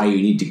from or why you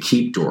need to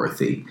keep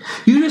Dorothy.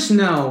 You just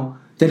know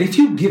that if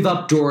you give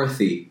up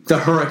Dorothy, the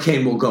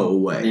hurricane will go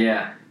away.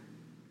 Yeah.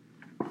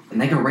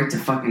 And they go right to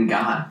fucking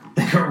God.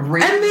 They go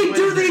right and they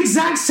do the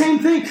exact same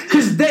thing.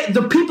 Because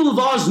the people of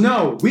Oz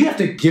know, we have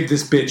to give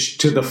this bitch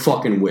to the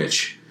fucking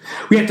witch.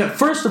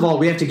 First of all,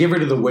 we have to get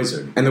rid of the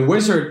wizard. And the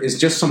wizard is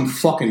just some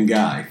fucking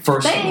guy,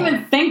 first They of all. didn't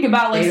even think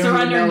about, like,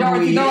 surrendering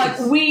Dorothy. They're like,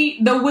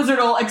 the wizard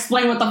will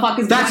explain what the fuck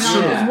is going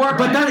on with his work.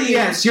 But then,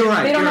 yes, you're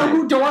right. They don't know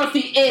who Dorothy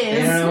is.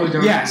 They don't know who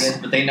Dorothy is,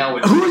 but they know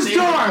it. Who's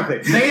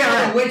Dorothy? They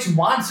know the witch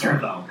wants her,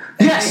 though.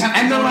 Yes,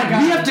 and they're like,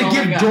 we have to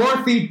give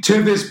Dorothy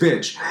to this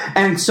bitch.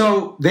 And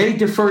so they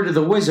defer to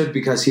the wizard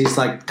because he's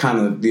like kind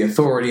of the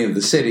authority of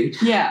the city.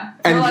 Yeah.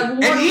 And, like,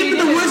 and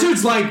even the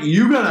wizard's like,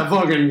 you gotta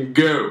fucking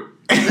go.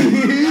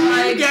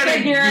 Like,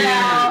 figure it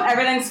out.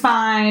 Everything's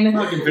fine.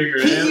 Fucking figure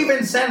it out. He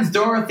even sends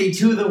Dorothy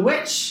to the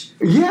witch.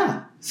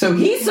 Yeah. So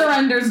he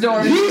surrenders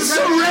Dorothy. He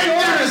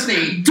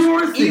surrenders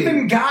Dorothy.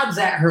 Even God's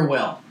at her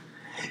will.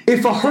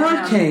 If a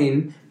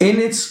hurricane in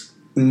its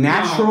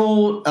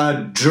natural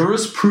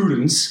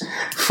jurisprudence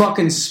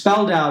fucking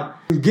spelled out,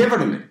 give her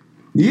to me.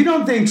 You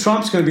don't think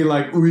Trump's going to be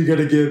like, we got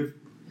to give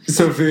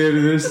Sophia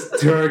to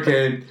this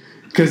hurricane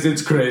because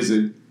it's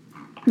crazy.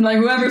 Like,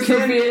 whoever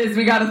Sophia is,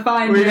 we got to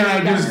find her. We got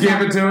to just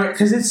give it to her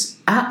because it's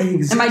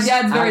and my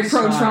dad's very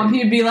pro-Trump.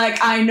 He'd be like,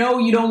 I know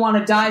you don't want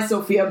to die,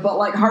 Sophia, but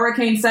like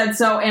Hurricane said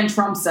so and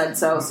Trump said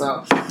so.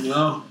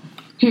 No.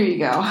 Here you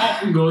go.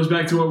 It goes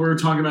back to what we were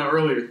talking about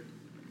earlier.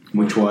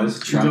 Which was?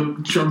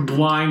 Trump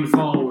blind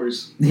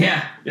followers.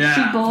 Yeah.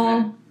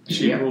 Sheeple.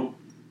 Sheeple.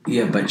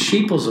 Yeah, but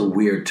sheeple's a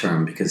weird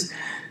term because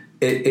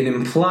it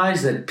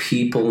implies that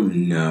people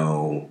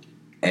know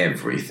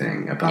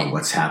everything about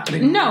what's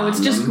happening. No, it's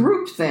just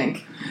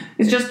groupthink.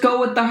 It's just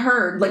go with the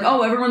herd. Like,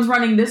 oh, everyone's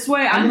running this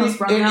way, I must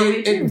run that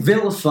way too. It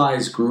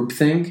vilifies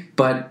groupthink,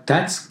 but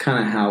that's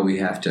kind of how we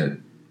have to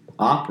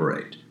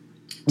operate.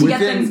 To get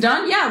things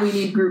done, yeah, we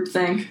need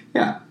groupthink.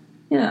 Yeah.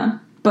 Yeah.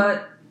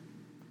 But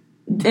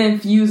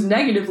if used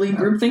negatively,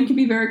 groupthink can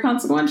be very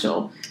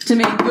consequential. To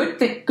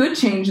make good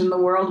change in the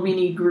world, we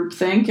need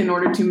groupthink in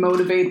order to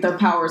motivate the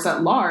powers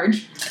at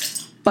large.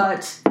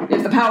 But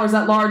if the powers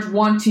at large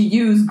want to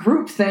use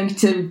groupthink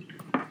to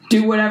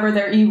do whatever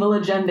their evil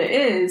agenda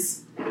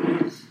is,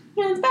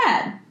 it's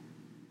bad.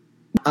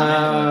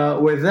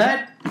 With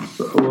that,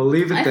 we'll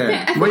leave it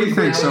there. What do you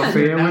think,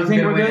 Sophia? What do you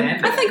think we're good?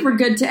 I think we're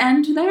good to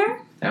end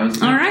there. That was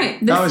good. All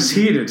right. That was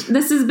heated.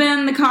 This has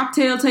been the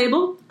Cocktail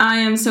Table. I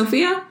am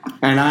Sophia.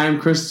 And I am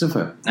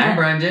Christopher. I'm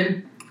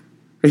Brendan.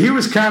 He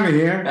was kind of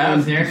here. I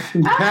was here.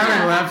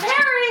 Perry left.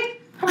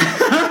 Perry.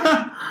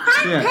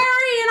 I'm Perry,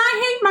 and I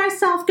hate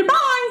myself.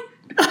 Goodbye.